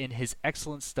it in his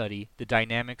excellent study, The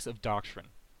Dynamics of Doctrine.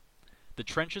 The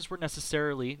trenches were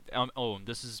necessarily.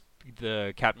 This is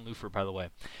the Captain Lufer, by the way.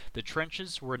 The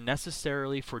trenches were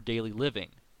necessarily for daily living,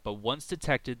 but once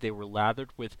detected, they were lathered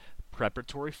with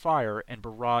preparatory fire and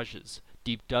barrages.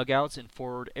 Deep dugouts in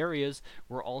forward areas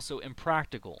were also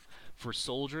impractical, for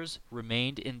soldiers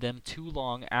remained in them too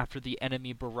long after the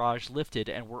enemy barrage lifted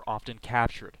and were often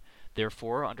captured.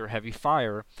 Therefore, under heavy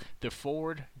fire, the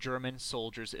forward German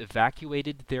soldiers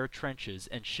evacuated their trenches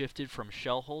and shifted from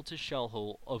shell hole to shell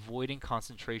hole, avoiding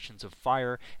concentrations of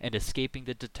fire and escaping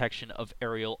the detection of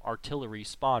aerial artillery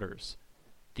spotters.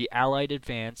 The Allied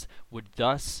advance would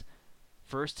thus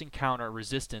first encounter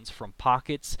resistance from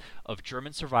pockets of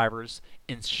German survivors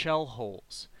in shell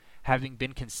holes. Having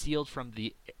been concealed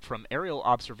from aerial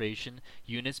observation,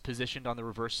 units positioned on the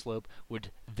reverse slope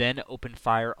would then open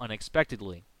fire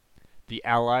unexpectedly. The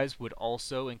Allies would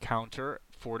also encounter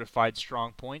fortified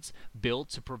strongpoints built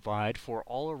to provide for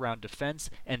all-around defense,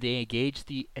 and they engaged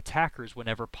the attackers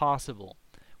whenever possible,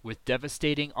 with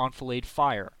devastating enfilade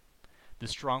fire. The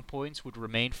strongpoints would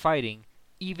remain fighting,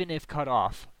 even if cut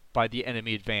off by the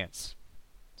enemy advance.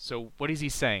 So what is he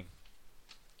saying?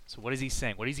 What is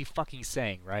he fucking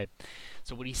saying, right?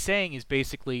 So what he's saying is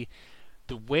basically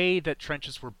the way that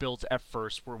trenches were built at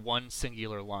first were one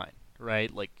singular line, right?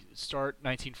 Like start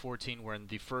 1914 when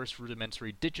the first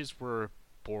rudimentary ditches were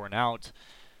borne out.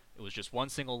 It was just one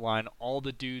single line. All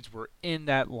the dudes were in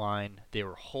that line. They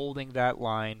were holding that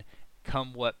line,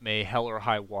 come what may, hell or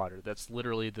high water. That's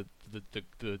literally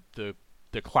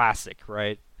the classic,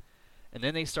 right? And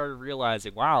then they started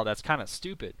realizing, wow, that's kind of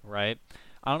stupid, right?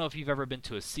 I don't know if you've ever been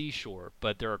to a seashore,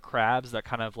 but there are crabs that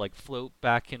kind of like float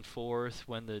back and forth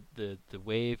when the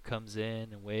wave comes in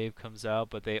and wave comes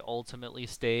out, but they ultimately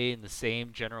stay in the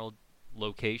same general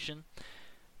location.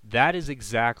 That is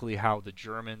exactly how the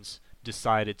Germans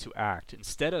decided to act.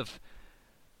 Instead of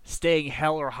staying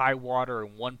hell or high water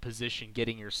in one position,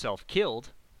 getting yourself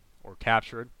killed or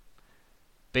captured,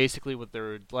 basically what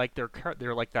they're like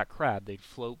that crab. They'd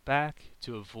float back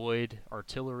to avoid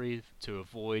artillery, to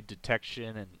avoid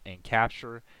detection and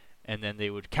capture, and then they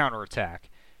would counterattack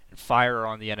and fire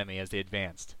on the enemy as they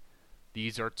advanced.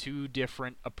 These are two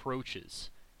different approaches.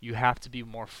 You have to be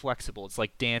more flexible. It's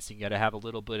like dancing. You got to have a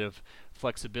little bit of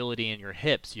flexibility in your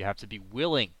hips. You have to be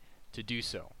willing to do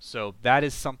so. So that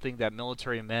is something that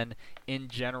military men in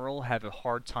general have a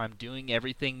hard time doing.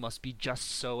 Everything must be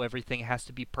just so. Everything has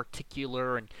to be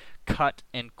particular and cut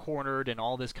and cornered and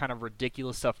all this kind of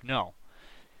ridiculous stuff. No.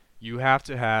 You have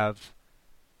to have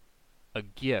a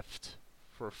gift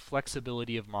for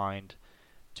flexibility of mind,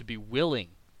 to be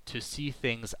willing to see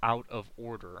things out of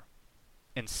order,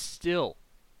 and still,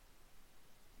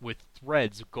 with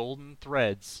threads, golden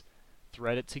threads,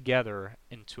 thread it together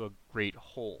into a great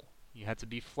whole. You have to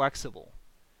be flexible.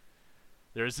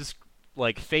 There's this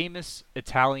like famous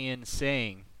Italian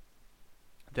saying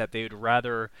that they would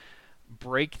rather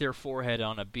break their forehead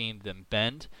on a beam than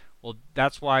bend. Well,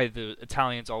 that's why the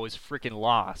Italians always freaking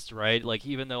lost, right? Like,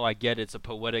 even though I get it's a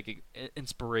poetic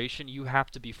inspiration, you have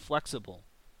to be flexible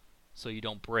so you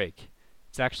don't break.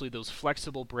 It's actually those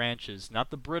flexible branches,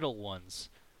 not the brittle ones,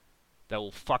 that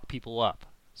will fuck people up.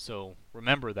 So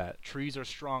remember that. Trees are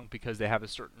strong because they have a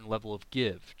certain level of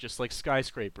give, just like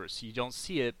skyscrapers. You don't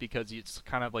see it because it's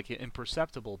kind of like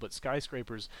imperceptible, but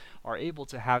skyscrapers are able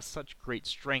to have such great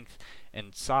strength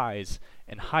and size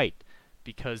and height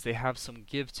because they have some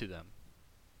give to them.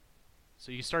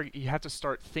 So you have to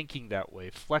start thinking that way,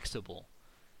 flexible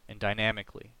and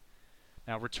dynamically.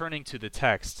 Now, returning to the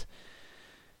text,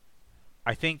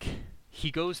 I think he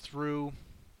goes through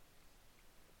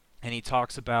and he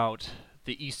talks about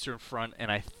the Eastern Front,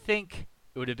 and I think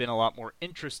it would have been a lot more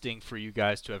interesting for you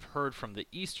guys to have heard from the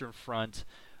Eastern Front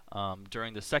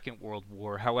during the Second World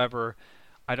War. However,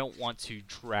 I don't want to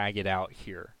drag it out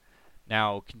here.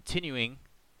 Now, continuing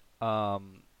to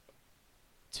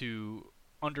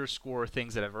underscore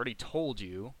things that I've already told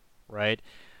you, right,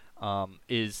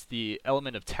 is the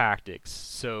element of tactics.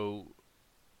 So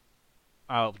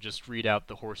I'll just read out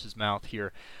the horse's mouth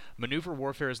here. Maneuver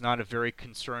warfare is not very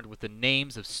concerned with the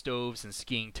names of stoves and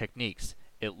skiing techniques.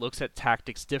 It looks at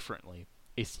tactics differently.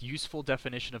 A useful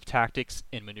definition of tactics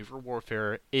in maneuver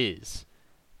warfare is: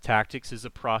 tactics is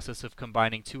a process of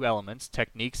combining two elements,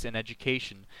 techniques and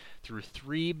education, through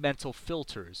three mental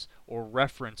filters or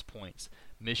reference points: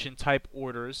 mission type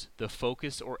orders, the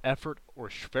focus or effort or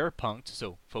Schwerpunkt,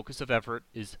 so focus of effort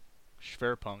is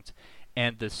Schwerpunkt,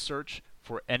 and the search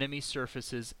for enemy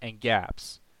surfaces and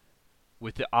gaps,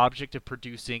 with the object of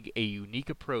producing a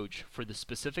unique approach for the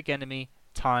specific enemy,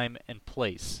 time, and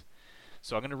place.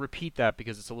 So I'm going to repeat that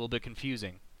because it's a little bit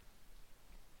confusing.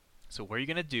 So what you're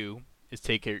going to do is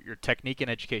take your technique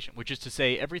and education, which is to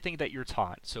say everything that you're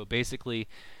taught. So basically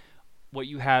what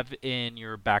you have in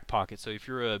your back pocket. So if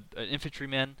you're an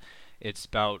infantryman, it's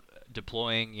about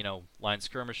deploying, line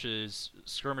skirmishers,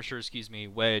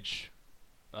 wedge,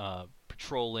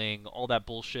 patrolling, all that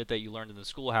bullshit that you learned in the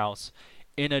schoolhouse,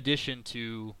 in addition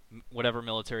to whatever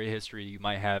military history you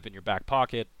might have in your back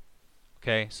pocket.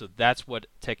 Okay, so that's what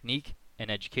technique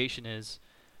and education is.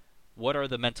 What are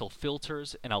the mental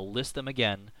filters? And I'll list them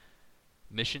again.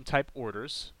 Mission type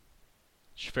orders,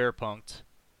 Schwerpunkt,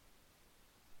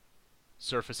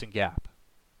 surface and gap.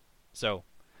 So,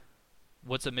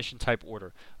 what's a mission type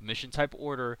order? A mission type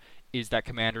order is that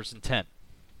commander's intent.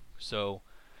 So,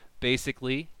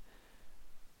 basically,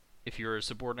 if you're a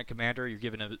subordinate commander, you're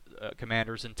given a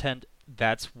commander's intent.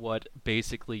 That's what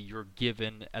basically you're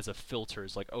given as a filter.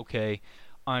 It's like, okay,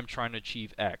 I'm trying to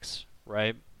achieve X,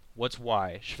 right? What's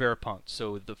Y? Schwerpunkt.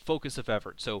 So the focus of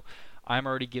effort. So I'm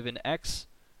already given X.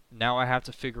 Now I have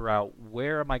to figure out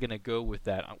where am I going to go with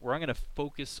that. Where I'm going to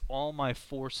focus all my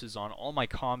forces on, all my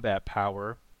combat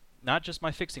power, not just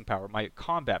my fixing power, my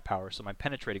combat power, so my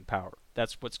penetrating power.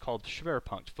 That's what's called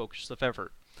Schwerpunkt, focus of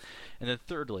effort. And then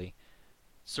thirdly,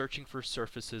 searching for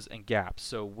surfaces and gaps.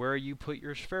 So where you put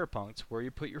your Schwerpunkt, where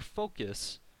you put your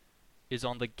focus, is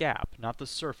on the gap, not the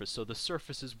surface. So the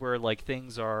surface is where like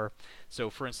things are. So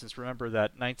for instance, remember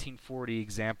that 1940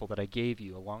 example that I gave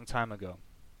you a long time ago.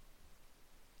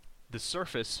 The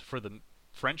surface for the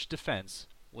French defense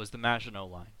was the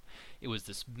Maginot Line. It was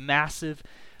this massive,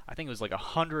 I think it was like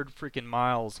 100 freaking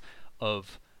miles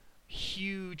of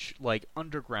huge like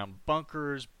underground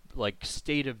bunkers, like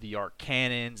state-of-the-art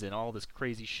cannons and all this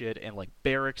crazy shit, and like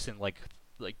barracks and like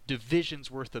divisions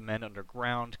worth of men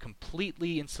underground,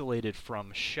 completely insulated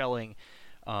from shelling,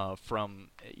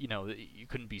 you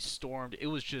couldn't be stormed. It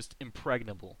was just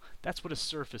impregnable. That's what a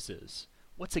surface is.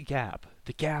 What's a gap?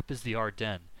 The gap is the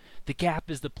Ardennes. The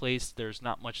gap is the place there's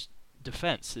not much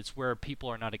defense. It's where people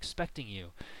are not expecting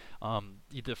you.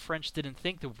 The French didn't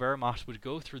think the Wehrmacht would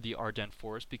go through the Ardennes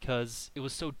forest because it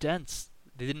was so dense.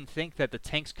 They didn't think that the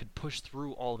tanks could push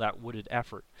through all that wooded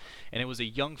effort. And it was a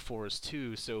young forest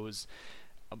too, so it was,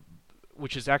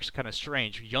 which is actually kind of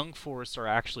strange. Young forests are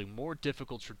actually more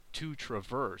difficult to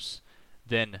traverse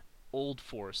than old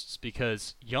forests,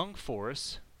 because young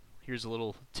forests, here's a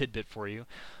little tidbit for you,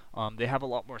 they have a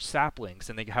lot more saplings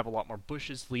and they have a lot more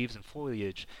bushes, leaves, and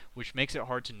foliage, which makes it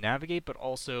hard to navigate, but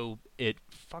also it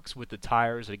fucks with the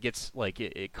tires. It gets like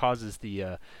it causes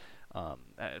the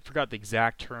I forgot the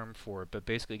exact term for it, but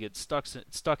basically it gets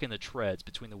stuck in the treads,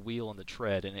 between the wheel and the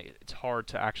tread, and it's hard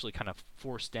to actually kind of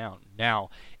force down. Now,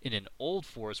 in an old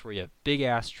forest where you have big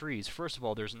ass trees, first of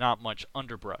all, there's not much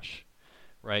underbrush,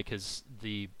 right? Because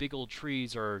the big old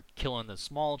trees are killing the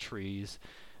small trees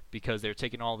because they're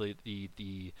taking all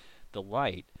the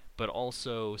light, but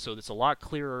also, so it's a lot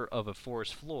clearer of a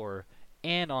forest floor,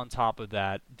 and on top of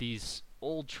that, these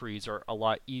old trees are a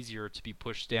lot easier to be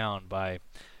pushed down by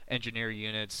engineer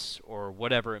units or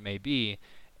whatever it may be,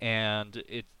 and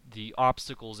the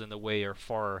obstacles in the way are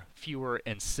far fewer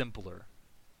and simpler.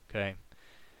 Okay,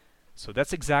 so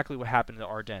that's exactly what happened in the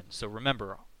Ardennes. So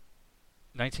remember,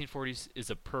 1940s is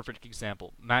a perfect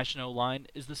example. Maginot Line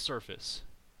is the surface.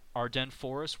 Ardennes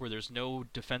Forest, where there's no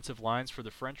defensive lines for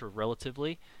the French, or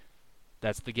relatively,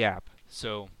 that's the gap.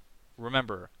 So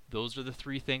remember, those are the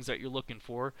three things that you're looking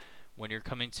for when you're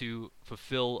coming to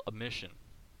fulfill a mission.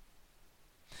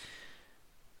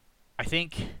 I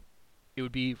think it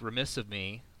would be remiss of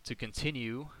me to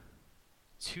continue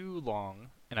too long,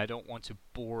 and I don't want to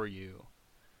bore you.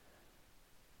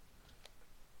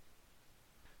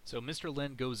 So Mr.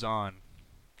 Lin goes on,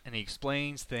 and he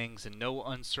explains things in no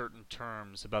uncertain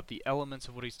terms about the elements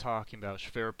of what he's talking about,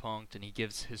 Schwerpunkt, and he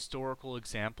gives historical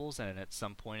examples, and at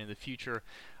some point in the future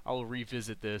I will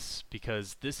revisit this,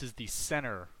 because this is the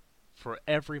center for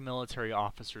every military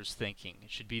officer's thinking. It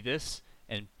should be this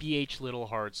and B.H.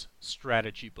 Littlehart's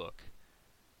strategy book.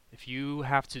 If you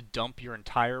have to dump your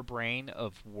entire brain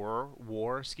of war,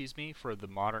 for the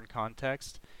modern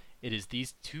context, it is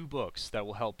these two books that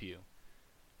will help you.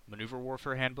 Maneuver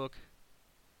Warfare Handbook,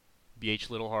 B.H.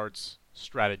 Littlehart's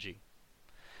Strategy.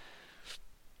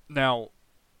 Now,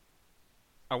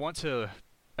 I want to,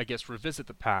 revisit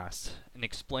the past and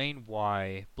explain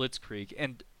why Blitzkrieg,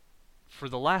 and for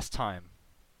the last time,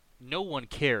 no one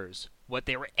cares what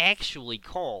they were actually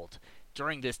called.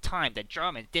 During this time, the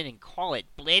Germans didn't call it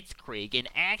Blitzkrieg, and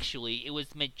actually it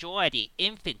was majority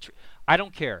infantry. I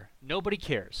don't care. Nobody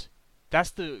cares.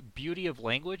 That's the beauty of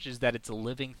language, is that it's a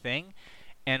living thing.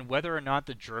 And whether or not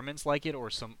the Germans like it, or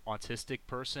some autistic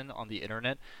person on the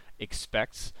internet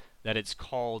expects that it's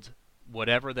called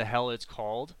whatever the hell it's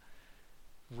called,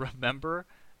 remember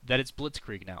that it's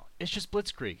Blitzkrieg now. It's just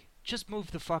Blitzkrieg. Just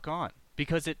move the fuck on.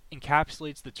 Because it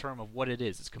encapsulates the term of what it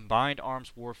is. It's combined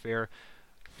arms warfare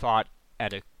thought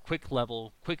at a quick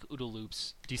level, quick OODA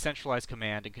loops, decentralized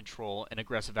command and control, and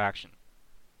aggressive action.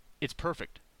 It's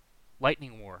perfect.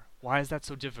 Lightning War. Why is that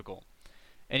so difficult?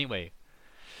 Anyway,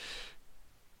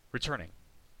 returning.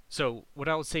 So what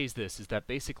I would say is this, is that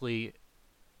basically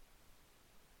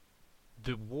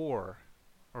the war,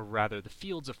 or rather the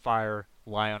fields of fire,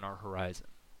 lie on our horizon.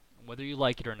 Whether you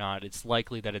like it or not, it's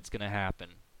likely that it's going to happen.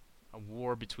 A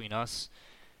war between us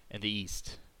and the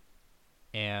East.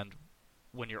 And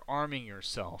when you're arming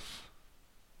yourself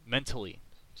mentally,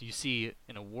 so you see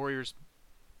in a warrior's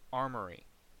armory,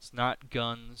 it's not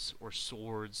guns or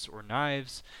swords or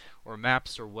knives or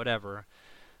maps or whatever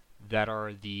that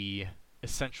are the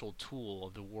essential tool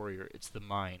of the warrior. It's the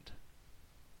mind.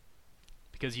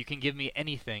 Because you can give me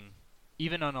anything,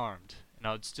 even unarmed, and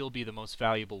I would still be the most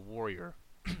valuable warrior,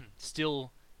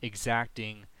 still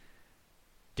exacting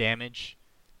damage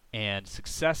and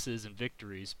successes and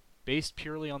victories based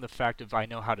purely on the fact of I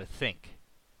know how to think.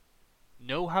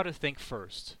 Know how to think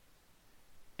first,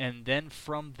 and then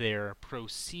from there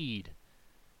proceed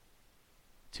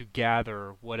to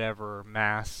gather whatever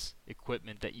mass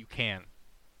equipment that you can.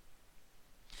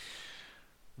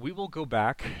 We will go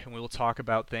back and we will talk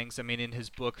about things. I mean, in his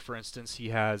book, for instance, he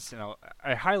has,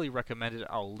 I highly recommend it.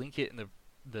 I'll link it in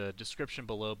the description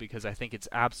below because I think it's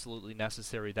absolutely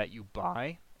necessary that you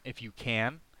buy if you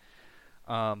can.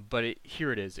 But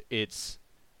here it is. It's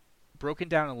broken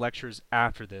down in lectures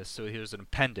after this. So here's an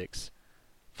appendix.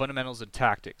 Fundamentals and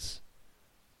Tactics.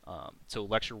 So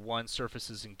lecture 1,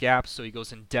 Surfaces and Gaps. So he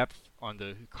goes in depth on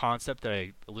the concept that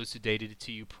I elucidated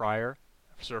to you prior,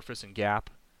 surface and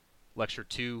gap. Lecture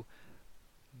 2,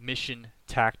 Mission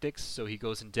Tactics. So he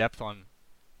goes in depth on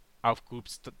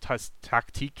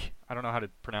Aufgabentaktik. I don't know how to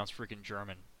pronounce freaking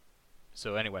German.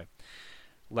 So anyway,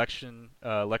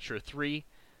 lecture 3,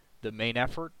 the main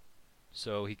effort.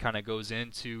 So he kind of goes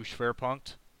into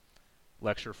Schwerpunkt.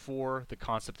 Lecture 4, the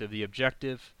concept of the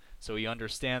objective. So he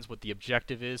understands what the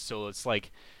objective is. So it's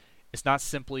like, it's not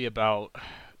simply about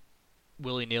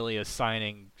willy-nilly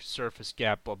assigning surface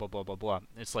gap, blah, blah, blah, blah, blah.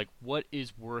 It's like, what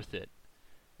is worth it?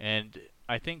 And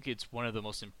I think it's one of the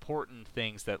most important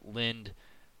things that Lind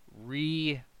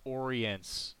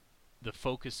reorients the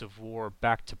focus of war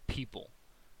back to people.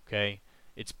 Okay?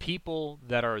 It's people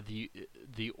that are the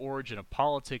origin of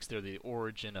politics. They're the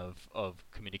origin of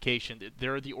communication.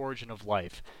 They're the origin of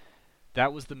life.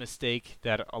 That was the mistake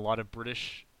that a lot of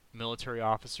British military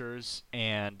officers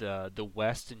and the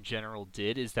West in general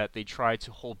did, is that they tried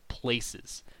to hold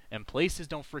places. And places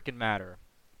don't freaking matter.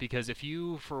 Because if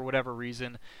you, for whatever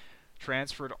reason,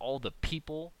 transferred all the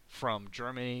people from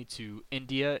Germany to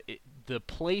India, the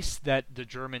place that the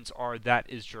Germans are, that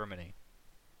is Germany.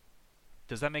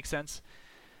 Does that make sense?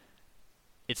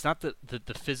 It's not the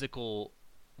physical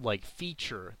like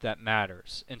feature that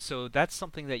matters. And so that's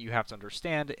something that you have to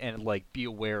understand and like be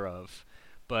aware of.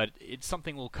 But it's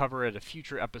something we'll cover at a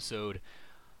future episode.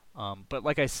 But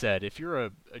like I said, if you're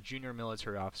a junior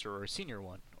military officer or a senior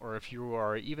one, or if you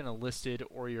are even enlisted,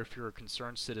 or if you're a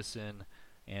concerned citizen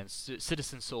and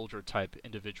citizen soldier type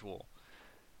individual,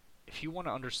 if you want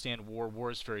to understand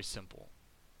war is very simple.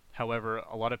 However,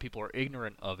 a lot of people are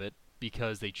ignorant of it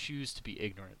because they choose to be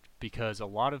ignorant. Because a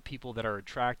lot of people that are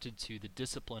attracted to the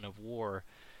discipline of war,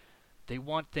 they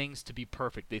want things to be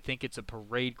perfect. They think it's a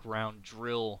parade ground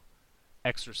drill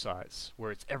exercise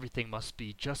where it's everything must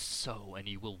be just so and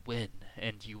you will win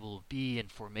and you will be in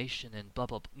formation and blah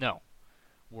blah blah. No.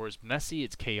 War is messy,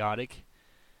 it's chaotic,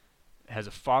 it has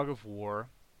a fog of war,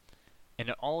 and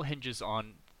it all hinges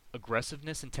on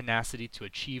aggressiveness and tenacity to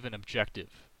achieve an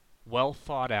objective, well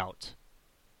thought out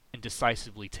and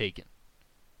decisively taken,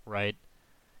 right?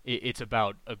 It's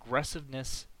about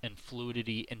aggressiveness and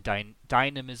fluidity and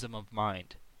dynamism of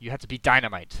mind. You have to be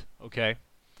dynamite, okay?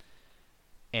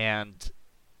 And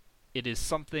it is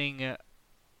something,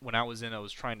 when I was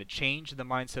trying to change the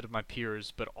mindset of my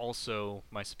peers, but also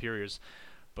my superiors,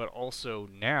 but also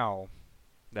now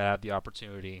that I have the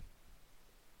opportunity,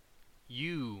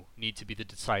 you need to be the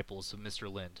disciples of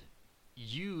Mr. Lind.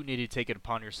 You need to take it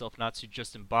upon yourself not to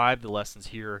just imbibe the lessons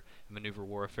here in maneuver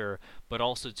warfare, but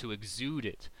also to exude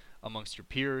it amongst your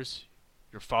peers,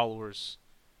 your followers,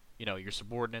 your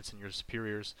subordinates and your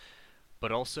superiors,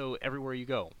 but also everywhere you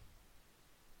go.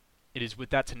 It is with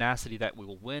that tenacity that we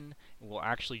will win and will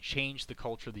actually change the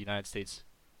culture of the United States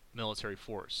military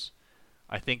force.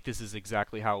 I think this is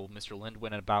exactly how Mr. Lind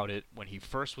went about it when he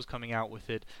first was coming out with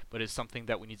it, but it's something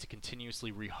that we need to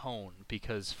continuously rehone,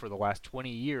 because for the last 20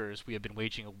 years we have been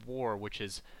waging a war which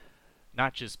is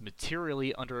not just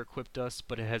materially under-equipped us,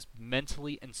 but it has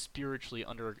mentally and spiritually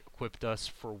under-equipped us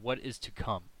for what is to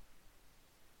come.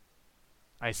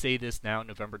 I say this now,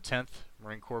 November 10th,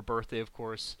 Marine Corps birthday, of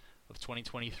course, of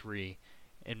 2023,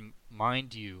 and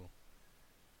mind you,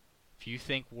 if you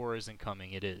think war isn't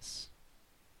coming, it is.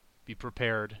 Be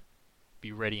prepared,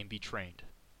 be ready, and be trained.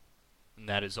 And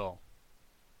that is all.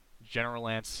 General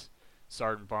Lance,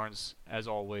 Sergeant Barnes, as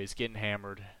always, getting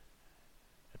hammered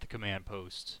at the command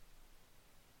post.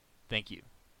 Thank you.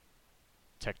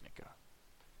 Technica.